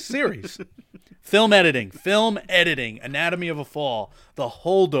series. Film editing, Anatomy of a Fall, The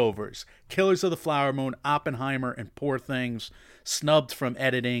Holdovers, Killers of the Flower Moon, Oppenheimer, and Poor Things. Snubbed from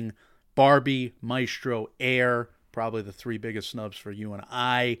editing, Barbie, Maestro, Air, probably the three biggest snubs for you and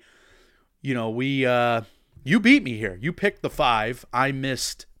I. You know, you beat me here. You picked the 5. I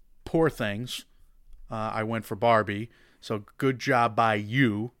missed Poor Things. I went for Barbie. So good job by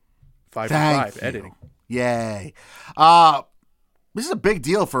you. 5 for 5 editing. Yay. This is a big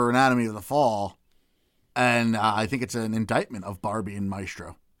deal for Anatomy of the Fall, and I think it's an indictment of Barbie and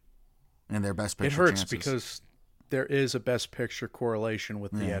Maestro and their Best Picture chances. It hurts chances. Because there is a Best Picture correlation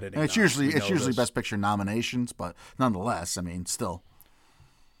with the editing. And it's usually Best Picture nominations, but nonetheless, I mean, still.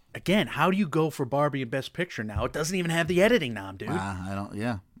 Again, how do you go for Barbie and Best Picture now? It doesn't even have the editing nom, dude. I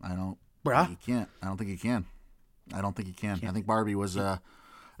don't. Bruh. You can't. I don't think you can. I think Barbie was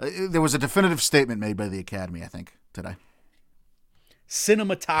there was a definitive statement made by the Academy, I think, today.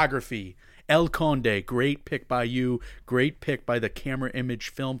 Cinematography, El Conde, great pick by you, great pick by the Camera Image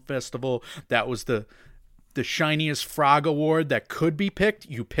Film Festival. That was the shiniest Frog Award that could be picked.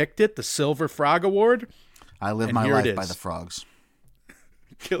 You picked it, the Silver Frog Award. I live my life by the frogs.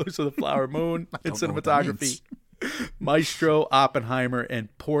 Killers of the Flower Moon in cinematography. Maestro, Oppenheimer,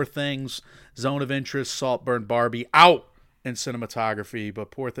 and Poor Things. Zone of Interest, Saltburn, Barbie, out in cinematography,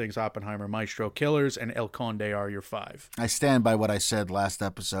 but Poor Things, Oppenheimer, Maestro, Killers, and El Conde are your 5. I stand by what I said last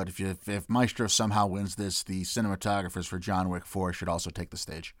episode. If Maestro somehow wins this, the cinematographers for John Wick 4 should also take the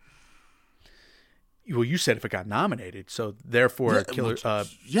stage. Well, you said if it got nominated, so therefore,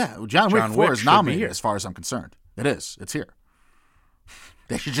 John Wick 4 is nominated as far as I'm concerned. It is. It's here.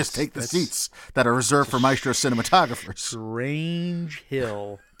 They should just take the seats that are reserved for Maestro cinematographers. Strange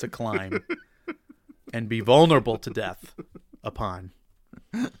hill to climb and be vulnerable to death upon.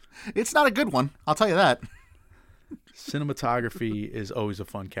 It's not a good one, I'll tell you that. Cinematography is always a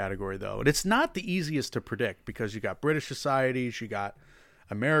fun category, though. And it's not the easiest to predict because you got British societies, you got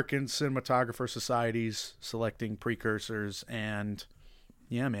American cinematographer societies selecting precursors, and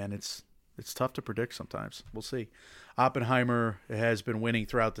yeah, man, it's tough to predict sometimes. We'll see. Oppenheimer has been winning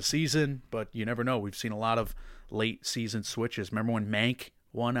throughout the season, but you never know. We've seen a lot of late season switches. Remember when Mank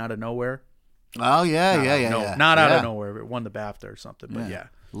won out of nowhere? Oh, yeah. Not out of nowhere. It won the BAFTA or something, but yeah.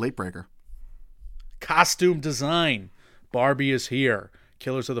 Late breaker. Costume design. Barbie is here.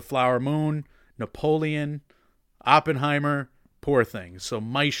 Killers of the Flower Moon, Napoleon, Oppenheimer, Poor Things. So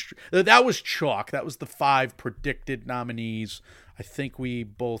Maestro, that was chalk. That was the 5 predicted nominees. I think we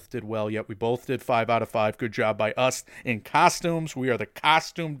both did well. Yet we both did 5 out of 5. Good job by us. In costumes, we are the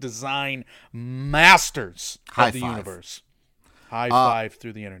costume design masters of the universe. High five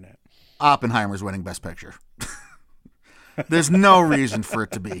through the internet. Oppenheimer's winning Best Picture. There's no reason for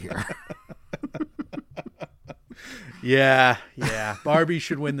it to be here. Yeah. Barbie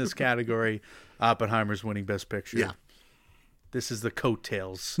should win this category. Oppenheimer's winning Best Picture. Yeah. This is the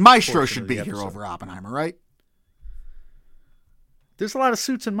coattails. Maestro should be here over Oppenheimer, right? There's a lot of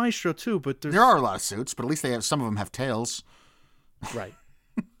suits in Maestro too, but there are a lot of suits, but at least some of them have tails. Right.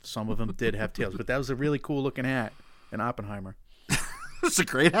 Some of them did have tails, but that was a really cool looking hat in Oppenheimer. It's a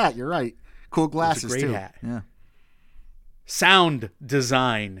great hat. You're right. Cool glasses great too. Hat. Yeah. Sound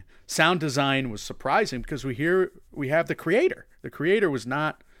design. Sound design was surprising because we have the creator. The creator was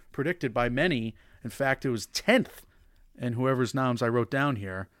not predicted by many. In fact, it was 10th. And whoever's noms I wrote down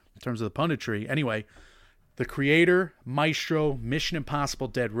here in terms of the punditry. Anyway, the creator, Maestro, Mission Impossible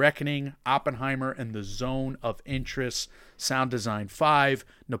Dead Reckoning, Oppenheimer, and the Zone of Interest. Sound design 5.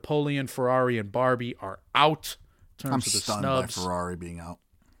 Napoleon, Ferrari, and Barbie are out. In terms of the stunned snubs. by Ferrari being out.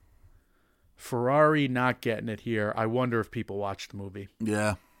 Ferrari not getting it here. I wonder if people watched the movie.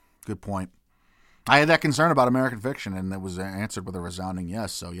 Yeah, good point. I had that concern about American Fiction, and it was answered with a resounding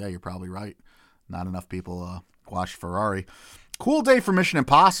yes. So, yeah, you're probably right. Not enough people watched Ferrari. Cool day for Mission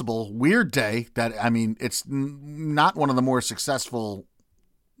Impossible. Weird day. It's not one of the more successful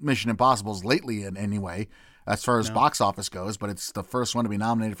Mission Impossibles lately in any way, as far as box office goes, but it's the first one to be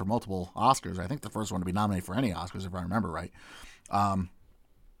nominated for multiple Oscars. I think the first one to be nominated for any Oscars, if I remember right.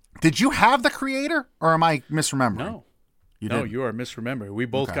 Did you have the creator, or am I misremembering? No. You are misremembering. We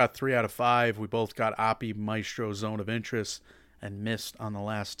both got 3 out of 5. We both got Oppie, Maestro, Zone of Interest, and missed on the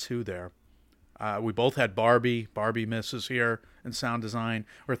last 2 there. We both had Barbie. Barbie misses here in sound design.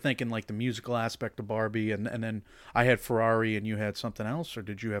 We're thinking like the musical aspect of Barbie, and then I had Ferrari, and you had something else, or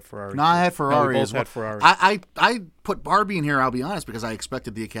did you have Ferrari? No, I had Ferrari. No, we both had Ferrari. I put Barbie in here, I'll be honest, because I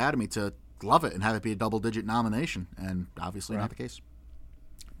expected the Academy to love it and have it be a double-digit nomination, and obviously not the case.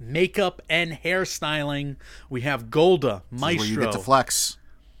 Makeup and hairstyling. We have Golda, Maestro. Where you get to flex.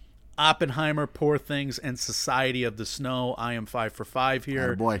 Oppenheimer, Poor Things, and Society of the Snow. I am 5 for 5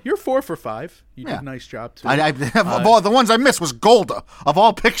 here. Attaboy. You're 4 for 5. You Yeah. did a nice job too. Of all the ones I missed was Golda of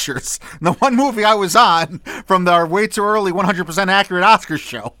all pictures. The one movie I was on from the way too early 100% accurate Oscars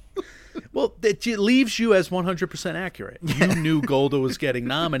show. Well, it leaves you as 100% accurate. You knew Golda was getting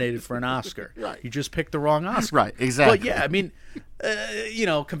nominated for an Oscar. Right. You just picked the wrong Oscar. Right, exactly. But yeah, I mean,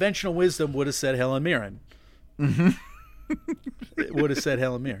 conventional wisdom would have said Helen Mirren. It would have said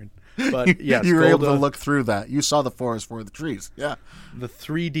Helen Mirren. But yes, you were able to Golda, look through that. You saw the forest for the trees. Yeah. the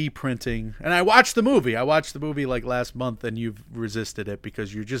 3D printing. And I watched the movie. I watched the movie like last month, and you've resisted it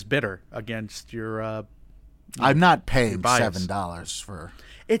because you're just bitter against your I'm not paying bias. $7 for.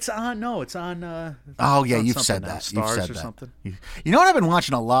 It's on. No, it's on. Oh yeah, on you've something said now, that. Stars You've said or that. something. You know what I've been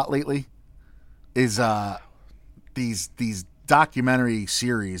watching a lot lately is these documentary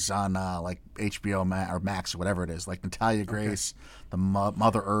series on like HBO or Max or whatever it is, like Natalia Grace, the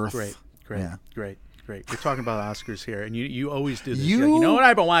Mother Earth. Great. Yeah. Great. We're talking about Oscars here, and you always do this. You- You know what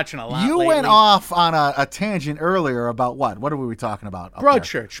I've been watching a lot You lately? went off on a tangent earlier about what? What were we talking about? up there?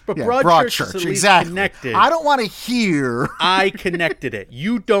 Broadchurch, but Yeah, Broadchurch is at least exactly. connected. I don't want to hear. I connected it.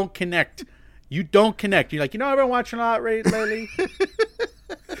 You don't connect. You're like, I've been watching a lot lately.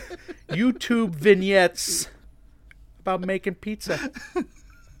 YouTube vignettes about making pizza.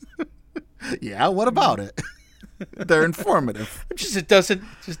 Yeah, what about it? They're informative. It doesn't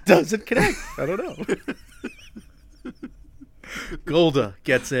connect. I don't know. Golda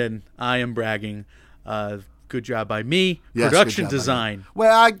gets in. I am bragging. Good job by me. Yes, Production good job by you. design.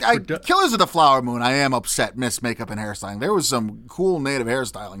 Well, Killers of the Flower Moon, I am upset. Missed makeup and hairstyling. There was some cool native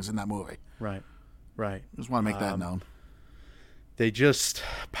hairstylings in that movie. Right. Just want to make that known. They just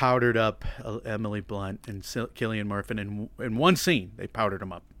powdered up Emily Blunt and Cillian Murphy in one scene. They powdered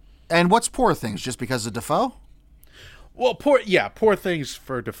them up. And what's Poor Things? Just because of Defoe? Well, Poor Things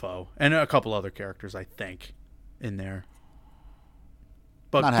for Defoe and a couple other characters, I think, in there.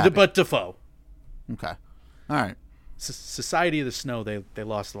 Not happy. But Defoe. Okay. All right. Society of the Snow, they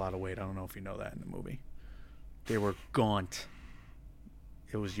lost a lot of weight. I don't know if you know that in the movie. They were gaunt.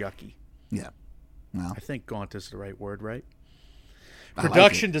 It was yucky. Yeah. Well, I think gaunt is the right word, right? I like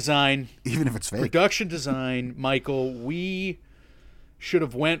Production it. design. Even if it's fake. Production design, Michael, we should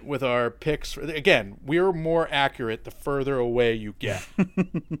have went with our picks. Again, we're more accurate the further away you get.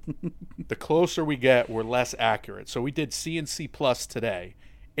 The closer we get, we're less accurate. So we did C and C plus today.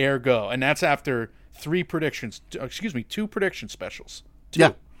 Ergo. And that's after two prediction specials.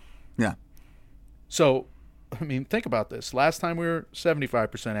 Yeah. Yeah. So, I mean, think about this. Last time we were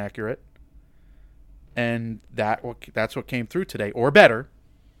 75% accurate. And that's what came through today, or better.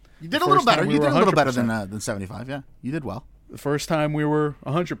 You did The a little first time better. we You were did a little better 100%. than 75. Yeah. You did well. The first time we were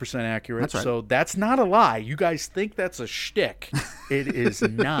 100% accurate. That's right. So that's not a lie. You guys think that's a shtick. It is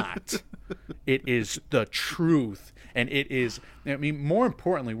not. It is the truth. And it is, I mean, more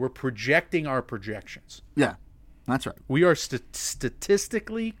importantly, we're projecting our projections. Yeah. That's right. We are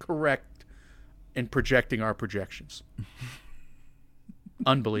statistically correct in projecting our projections.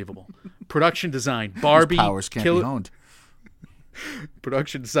 Unbelievable. Production design, Barbie. Those powers can't be honed.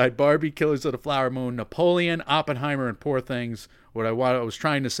 Production design, Barbie, Killers of the Flower Moon, Napoleon, Oppenheimer, and Poor Things. What I was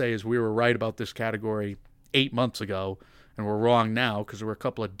trying to say is we were right about this category 8 months ago, and we're wrong now because we're a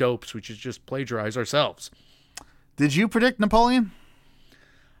couple of dopes. We should just plagiarize ourselves. Did you predict Napoleon?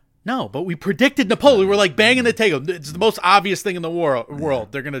 No, but we predicted Napoleon. We're like banging the table. It's the most obvious thing in the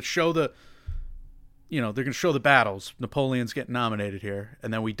world. They're going to show the battles. Napoleon's getting nominated here,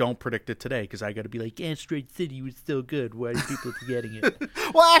 and then we don't predict it today because I got to be like, Asteroid City was still good. Why are people forgetting it?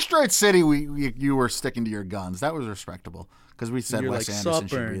 Well, Asteroid City, you were sticking to your guns. That was respectable because we said You're Wes like, Anderson should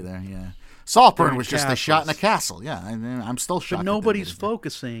Saltburn. be there. Yeah, Saltburn Burn was just a shot in a castles. castle. Yeah, I'm still shocked. But that nobody's they did that.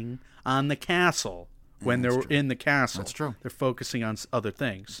 focusing on the castle when they're in the castle. That's true. They're focusing on other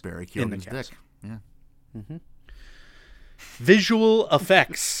things. Barry in the Keoghan's castle. dick. Yeah. Visual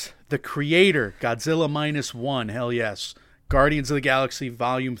effects. The Creator, Godzilla -1, hell yes. Guardians of the Galaxy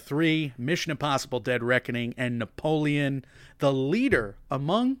Volume 3, Mission Impossible Dead Reckoning, and Napoleon. The leader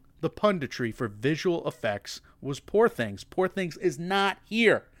among the punditry for visual effects was Poor Things. Poor Things is not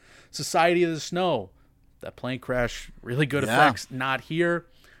here. Society of the Snow, that plane crash, really good Yeah. effects, not here.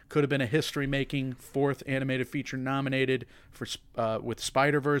 Could have been a history-making fourth animated feature nominated for with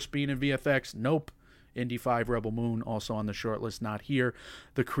Spider-Verse being in VFX. Nope. Indy 5 Rebel Moon also on the short list, not here.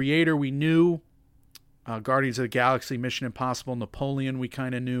 The Creator we knew. Guardians of the Galaxy, Mission Impossible, Napoleon we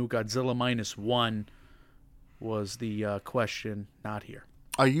kind of knew. Godzilla -1 was the question, not here.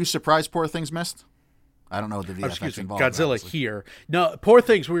 Are you surprised Poor Things missed? I don't know the VFX Excuse me, involved. Godzilla obviously. here. No, Poor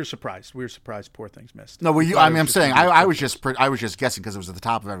Things. We were surprised. Poor Things missed. No, well, We thought it was I'm just saying gonna be I Poor was Things. I was just guessing because it was at the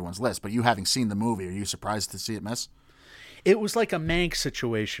top of everyone's list. But you having seen the movie, are you surprised to see it miss? It was like a Mank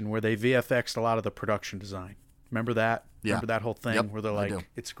situation where they VFX'd a lot of the production design. Remember that? Yeah. Remember that whole thing Yep, where they're I like, do.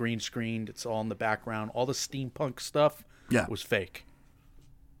 it's green screened, it's all in the background, all the steampunk stuff Yeah. was fake.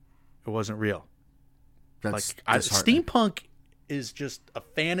 It wasn't real. That's Like disheartening. steampunk is just a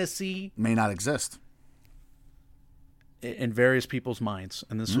fantasy May not exist. in various people's minds,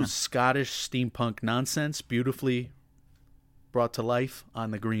 and this was Scottish steampunk nonsense, beautifully brought to life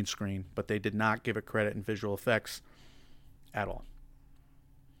on the green screen, but they did not give it credit in visual effects at all.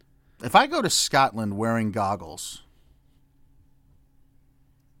 If I go to Scotland wearing goggles,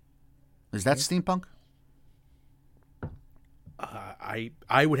 is that steampunk?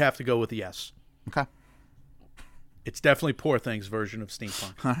 I would have to go with yes. Okay. It's definitely Poor Things version of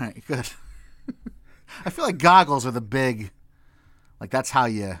steampunk. All right. Good. I feel like goggles are the big, like that's how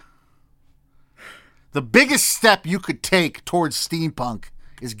you. The biggest step you could take towards steampunk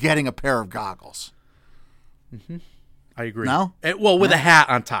is getting a pair of goggles. I agree. No? Well, with a hat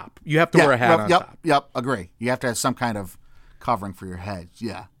on top. You have to wear a hat on top. Yep, agree. You have to have some kind of covering for your head.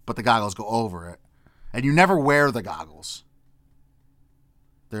 Yeah, but the goggles go over it. And you never wear the goggles.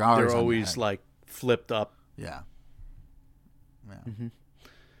 They're always, They're on your always head. like flipped up. Yeah.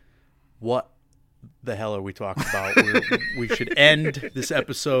 What the hell are we talking about? We should end this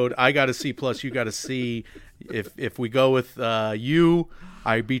episode. I got a C plus. You got a C. If we go with you,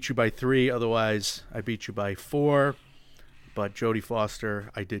 I beat you by 3. Otherwise, I beat you by 4. But Jodie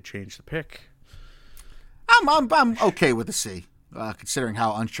Foster, I did change the pick. I'm okay with the C, considering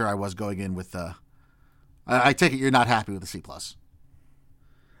how unsure I was going in with. I take it you're not happy with the C plus.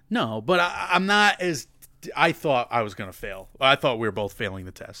 No, but I'm not as. I thought I was going to fail. I thought we were both failing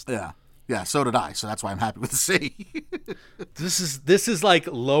the test. Yeah. So did I. So that's why I'm happy with the C. This is like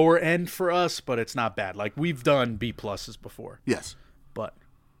lower end for us, but it's not bad. Like we've done B pluses before, Yes. but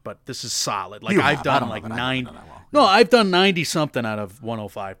this is solid. Like You I've have. I done don't like know that I 9. know that well. No, I've done 90 something out of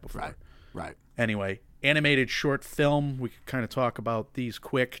 105 before. Right. Anyway, animated short film. We could kind of talk about these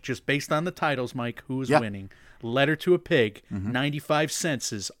quick, just based on the titles. Mike, who is Yep. winning? Letter to a Pig, 95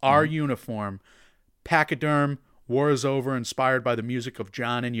 Senses, Our Uniform, Pachyderm, War is Over, inspired by the music of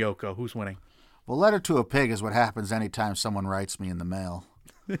John and Yoko. Who's winning? Well, letter to a pig is what happens anytime someone writes me in the mail.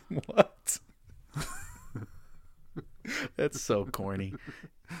 What? That's so corny.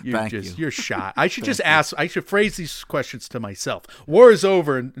 Thank you. You're shot. I should just ask. I should phrase these questions to myself. War is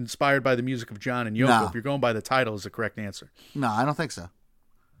Over, inspired by the music of John and Yoko. No. If you're going by the title, is the correct answer. No, I don't think so.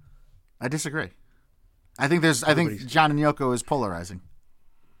 I disagree. I think John and Yoko is polarizing.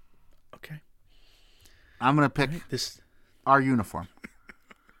 Okay. I'm going to pick This Our Uniform.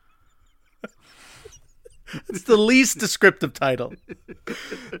 it's the least descriptive title.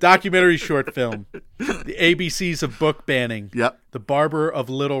 Documentary short film. The ABCs of book banning. Yep. The Barber of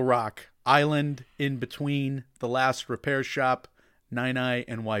Little Rock. Island in Between. The Last Repair Shop. Nine Eye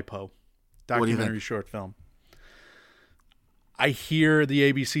and Waipo. do you Documentary think? short film. I hear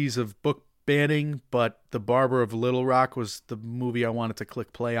the ABCs of book banning, but The Barber of Little Rock was the movie I wanted to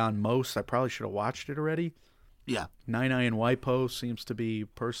click play on most. I probably should have watched it already. Yeah. Nine Eye and Waipo seems to be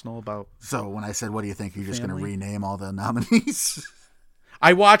personal about. So when I said, what do you think? You're just going to Family? rename all the nominees?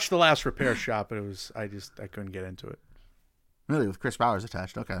 I watched The Last Repair Shop, but I couldn't get into it. Really? With Chris Bowers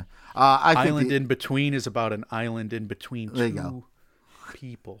attached? Okay. I think Island in Between is about an island in between There you two go.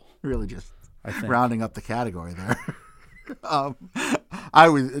 people. really just I think. rounding up the category there. I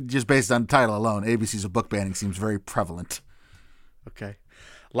was just based on the title alone. ABC's of book banning seems very prevalent. Okay.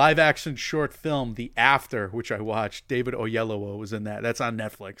 Live action short film, The After, which I watched. David Oyelowo was in that. That's on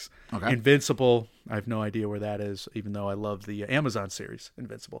Netflix. Okay. Invincible. I have no idea where that is, even though I love the Amazon series,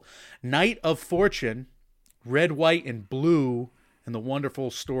 Invincible. Night of Fortune, Red, White, and Blue, and the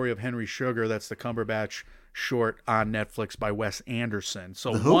Wonderful Story of Henry Sugar. That's the Cumberbatch short on Netflix by Wes Anderson.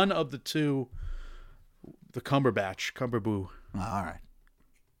 So who? one of the two, the Cumberboo, Oh, all right.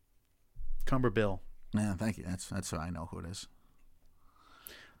 Cumberbill. Yeah, thank you. That's who I know who it is.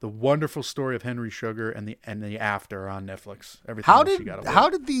 The Wonderful Story of Henry Sugar and the After on Netflix. Everything How else you did gotta how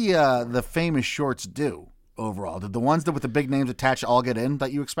wait. did the famous shorts do overall? Did the ones that with the big names attached all get in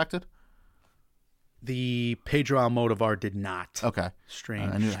that you expected? The Pedro Almodovar did not. Okay.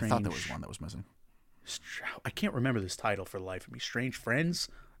 Strange. I thought there was one that was missing. I can't remember this title for the life of me. Strange Friends?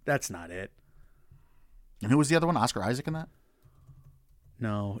 That's not it. And who was the other one? Oscar Isaac in that?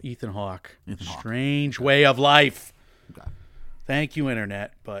 No, Ethan Hawke. Ethan Hawke. Strange Way of Life. Okay. Thank you,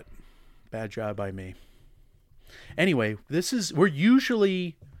 Internet, but bad job by me. Anyway, we're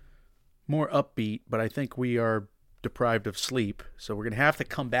usually more upbeat, but I think we are deprived of sleep. So we're going to have to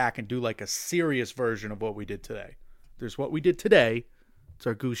come back and do like a serious version of what we did today. There's what we did today. It's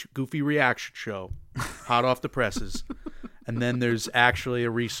our goofy reaction show, hot off the presses. And then there's actually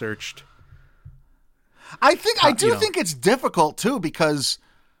a researched. I think it's difficult too, because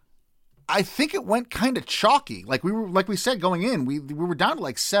I think it went kind of chalky. Like we said going in, we were down to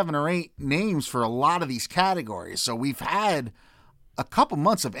like 7 or 8 names for a lot of these categories. So we've had a couple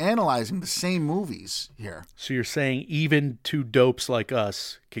months of analyzing the same movies here. So you're saying even two dopes like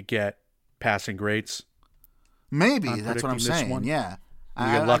us could get passing grades? Maybe that's what I'm saying. One? Yeah, we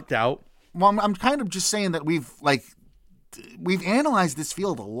get lucked out. Well, I'm kind of just saying that we've analyzed this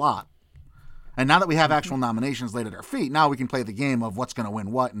field a lot, and now that we have actual nominations laid at our feet, now we can play the game of what's going to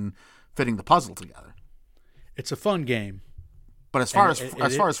win what and fitting the puzzle together. It's a fun game, but as far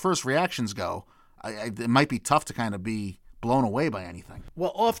as first reactions go, it might be tough to kind of be blown away by anything.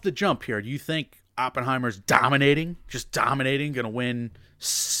 Well, off the jump here, do you think Oppenheimer's dominating, going to win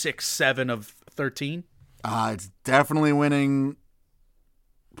 6, 7 of 13? It's definitely winning.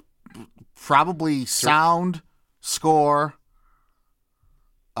 Probably sound, score,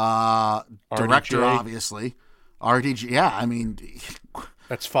 director, RDJ. Obviously, RDJ. Yeah, I mean,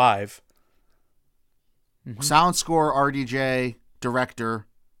 that's 5. Mm-hmm. Sound, score, RDJ, director.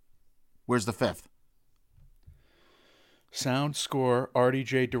 Where's the 5th? Sound, score,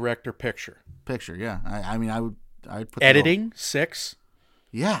 RDJ, director, picture. Picture, yeah. I'd put editing 6.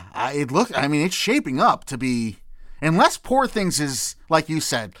 Yeah, it's shaping up to be, unless Poor Things is, like you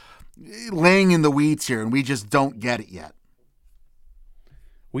said, laying in the weeds here, and we just don't get it yet.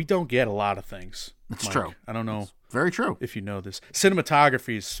 We don't get a lot of things. It's Mike. true. I don't know. It's very true. If you know this.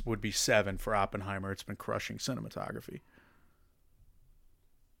 Cinematography would be 7 for Oppenheimer. It's been crushing cinematography.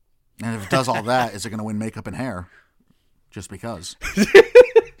 And if it does all that, is it going to win makeup and hair? Just because.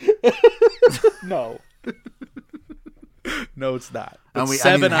 No. No, it's not. But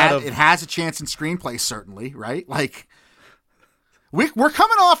it has a chance in screenplay, certainly, right? Like, we're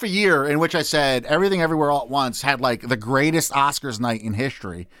coming off a year in which I said Everything Everywhere All at Once had like the greatest Oscars night in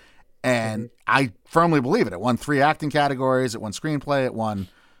history, and I firmly believe it. It won 3 acting categories, it won screenplay, it won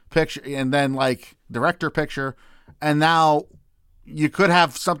picture, and then like director, picture, and now you could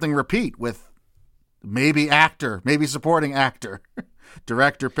have something repeat with maybe actor, maybe supporting actor,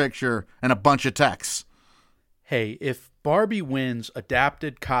 director, picture, and a bunch of texts. Hey, if Barbie wins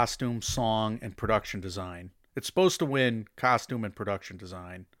adapted costume, song, and production design, it's supposed to win costume and production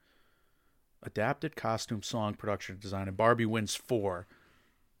design. Adapted costume, song, production design, and Barbie wins 4.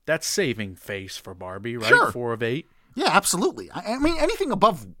 That's saving face for Barbie, right? Sure. 4 of 8. Yeah, absolutely. I mean, anything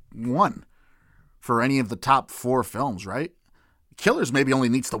above 1 for any of the top 4 films, right? Killers maybe only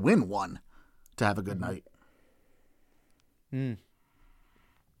needs to win 1 to have a good night.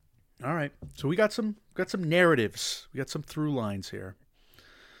 All right. So we got some narratives. We got some through lines here.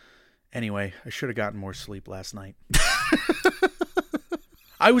 Anyway, I should have gotten more sleep last night.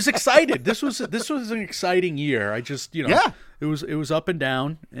 I was excited. This was an exciting year. I just, yeah. It was up and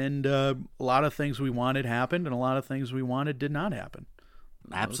down, and a lot of things we wanted happened, and a lot of things we wanted did not happen.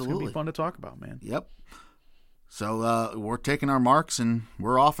 Absolutely. It's gonna be fun to talk about, man. Yep. So we're taking our marks and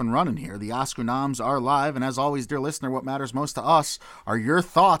we're off and running here. The Oscar noms are live. And as always, dear listener, what matters most to us are your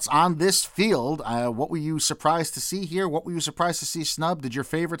thoughts on this field. What were you surprised to see here? What were you surprised to see snubbed? Did your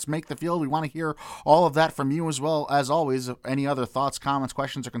favorites make the field? We want to hear all of that from you as well. As always, any other thoughts, comments,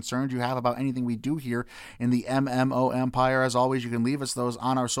 questions, or concerns you have about anything we do here in the MMO Empire, as always, you can leave us those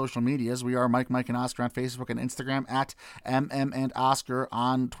on our social medias. We are Mike, and Oscar on Facebook and Instagram, at MM and Oscar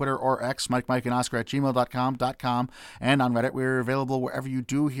on Twitter or X, Mike, and Oscar at gmail.com. And on Reddit, we're available wherever you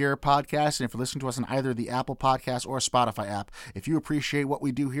do hear podcasts. And if you're listening to us on either the Apple Podcast or Spotify app, if you appreciate what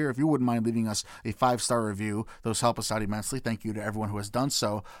we do here, if you wouldn't mind leaving us a 5-star review, those help us out immensely. Thank you to everyone who has done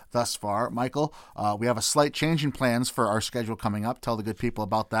so thus far. Michael, we have a slight change in plans for our schedule coming up. Tell the good people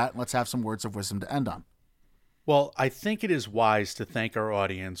about that. Let's have some words of wisdom to end on. Well, I think it is wise to thank our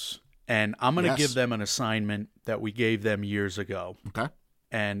audience, and I'm going to give them an assignment that we gave them years ago. Okay.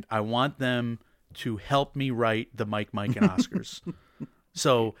 And I want them to help me write the Mike, and Oscars.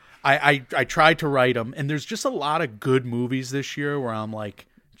 So I tried to write them, and there's just a lot of good movies this year where I'm like,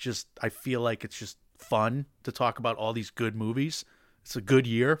 I feel like it's just fun to talk about all these good movies. It's a good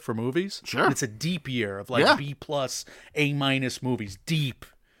year for movies. Sure. And it's a deep year of like B+, A- movies. Deep,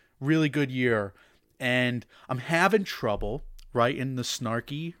 really good year. And I'm having trouble writing the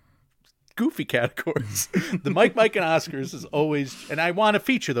snarky, goofy categories. The Mike, and Oscars is always, and I want to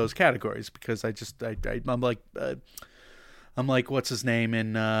feature those categories because I'm like what's his name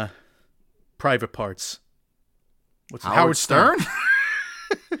in Private Parts? What's Howard Stern?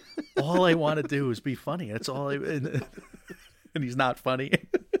 All I want to do is be funny. That's all. And he's not funny.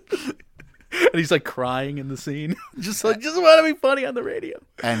 And he's like crying in the scene. just want to be funny on the radio.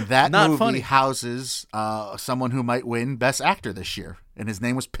 And that Not movie funny. houses someone who might win Best Actor this year. And his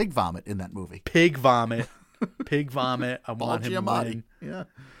name was Pig Vomit in that movie. Pig Vomit. Pig Vomit. I want him to win. Yeah.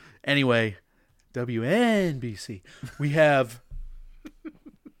 Anyway, WNBC. We have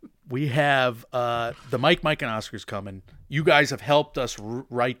the Mike and Oscars coming. You guys have helped us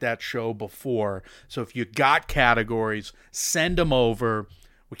write that show before. So if you got categories, send them over.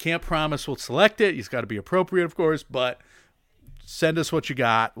 We can't promise we'll select it. It's got to be appropriate, of course, but send us what you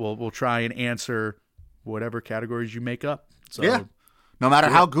got. We'll try and answer whatever categories you make up. So, yeah. No matter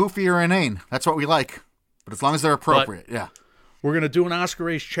how goofy or inane, that's what we like. But as long as they're appropriate, yeah. We're going to do an Oscar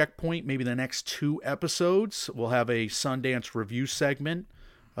race checkpoint maybe the next 2 episodes. We'll have a Sundance review segment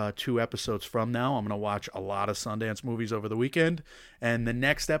 2 episodes from now. I'm going to watch a lot of Sundance movies over the weekend. And the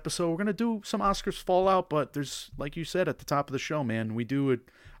next episode, we're going to do some Oscars fallout. But there's, like you said at the top of the show, man, we do an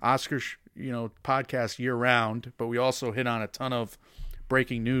Oscars podcast year round. But we also hit on a ton of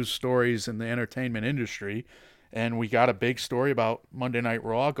breaking news stories in the entertainment industry. And we got a big story about Monday Night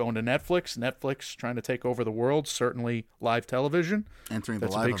Raw going to Netflix. Netflix trying to take over the world, certainly live television. Entering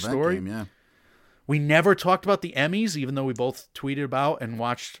That's the live a big event story. game, yeah. We never talked about the Emmys, even though we both tweeted about and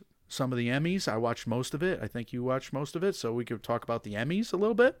watched some of the Emmys. I watched most of it. I think you watched most of it, so we could talk about the Emmys a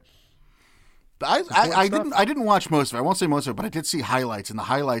little bit. I didn't watch most of it. I won't say most of it, but I did see highlights. In the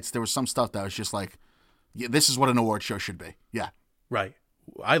highlights, there was some stuff that was just like, yeah, this is what an award show should be. Yeah. Right.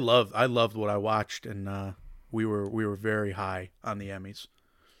 I loved what I watched, and we were very high on the Emmys.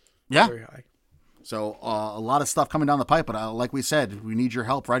 Yeah. Very high. So a lot of stuff coming down the pipe, but like we said, we need your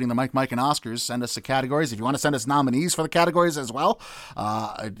help writing the Mike, and Oscars. Send us the categories. If you want to send us nominees for the categories as well,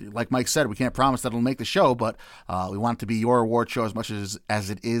 like Mike said, we can't promise that it'll make the show, but we want it to be your award show as much as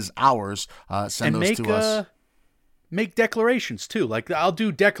it is ours. Send those to us. Make declarations, too. Like, I'll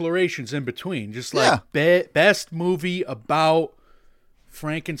do declarations in between. Just like best movie about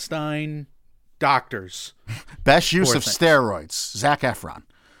Frankenstein doctors. Best use of steroids, Zac Efron.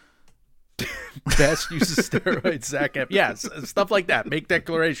 Best use of steroids, Zac Efron. Yes, stuff like that. Make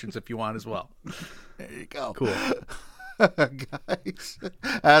declarations if you want as well. There you go. Cool. Guys,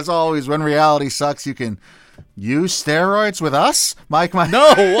 as always, when reality sucks, you can use steroids with us, Mike.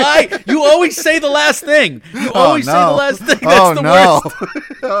 No, why? You always say the last thing. You always say the last thing. That's the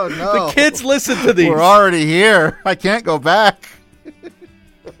worst. Oh, no. The kids listen to these. We're already here. I can't go back.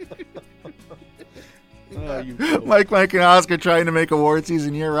 Mike, and Oscar trying to make award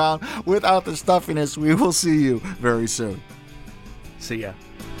season year round without the stuffiness. We will see you very soon. See ya.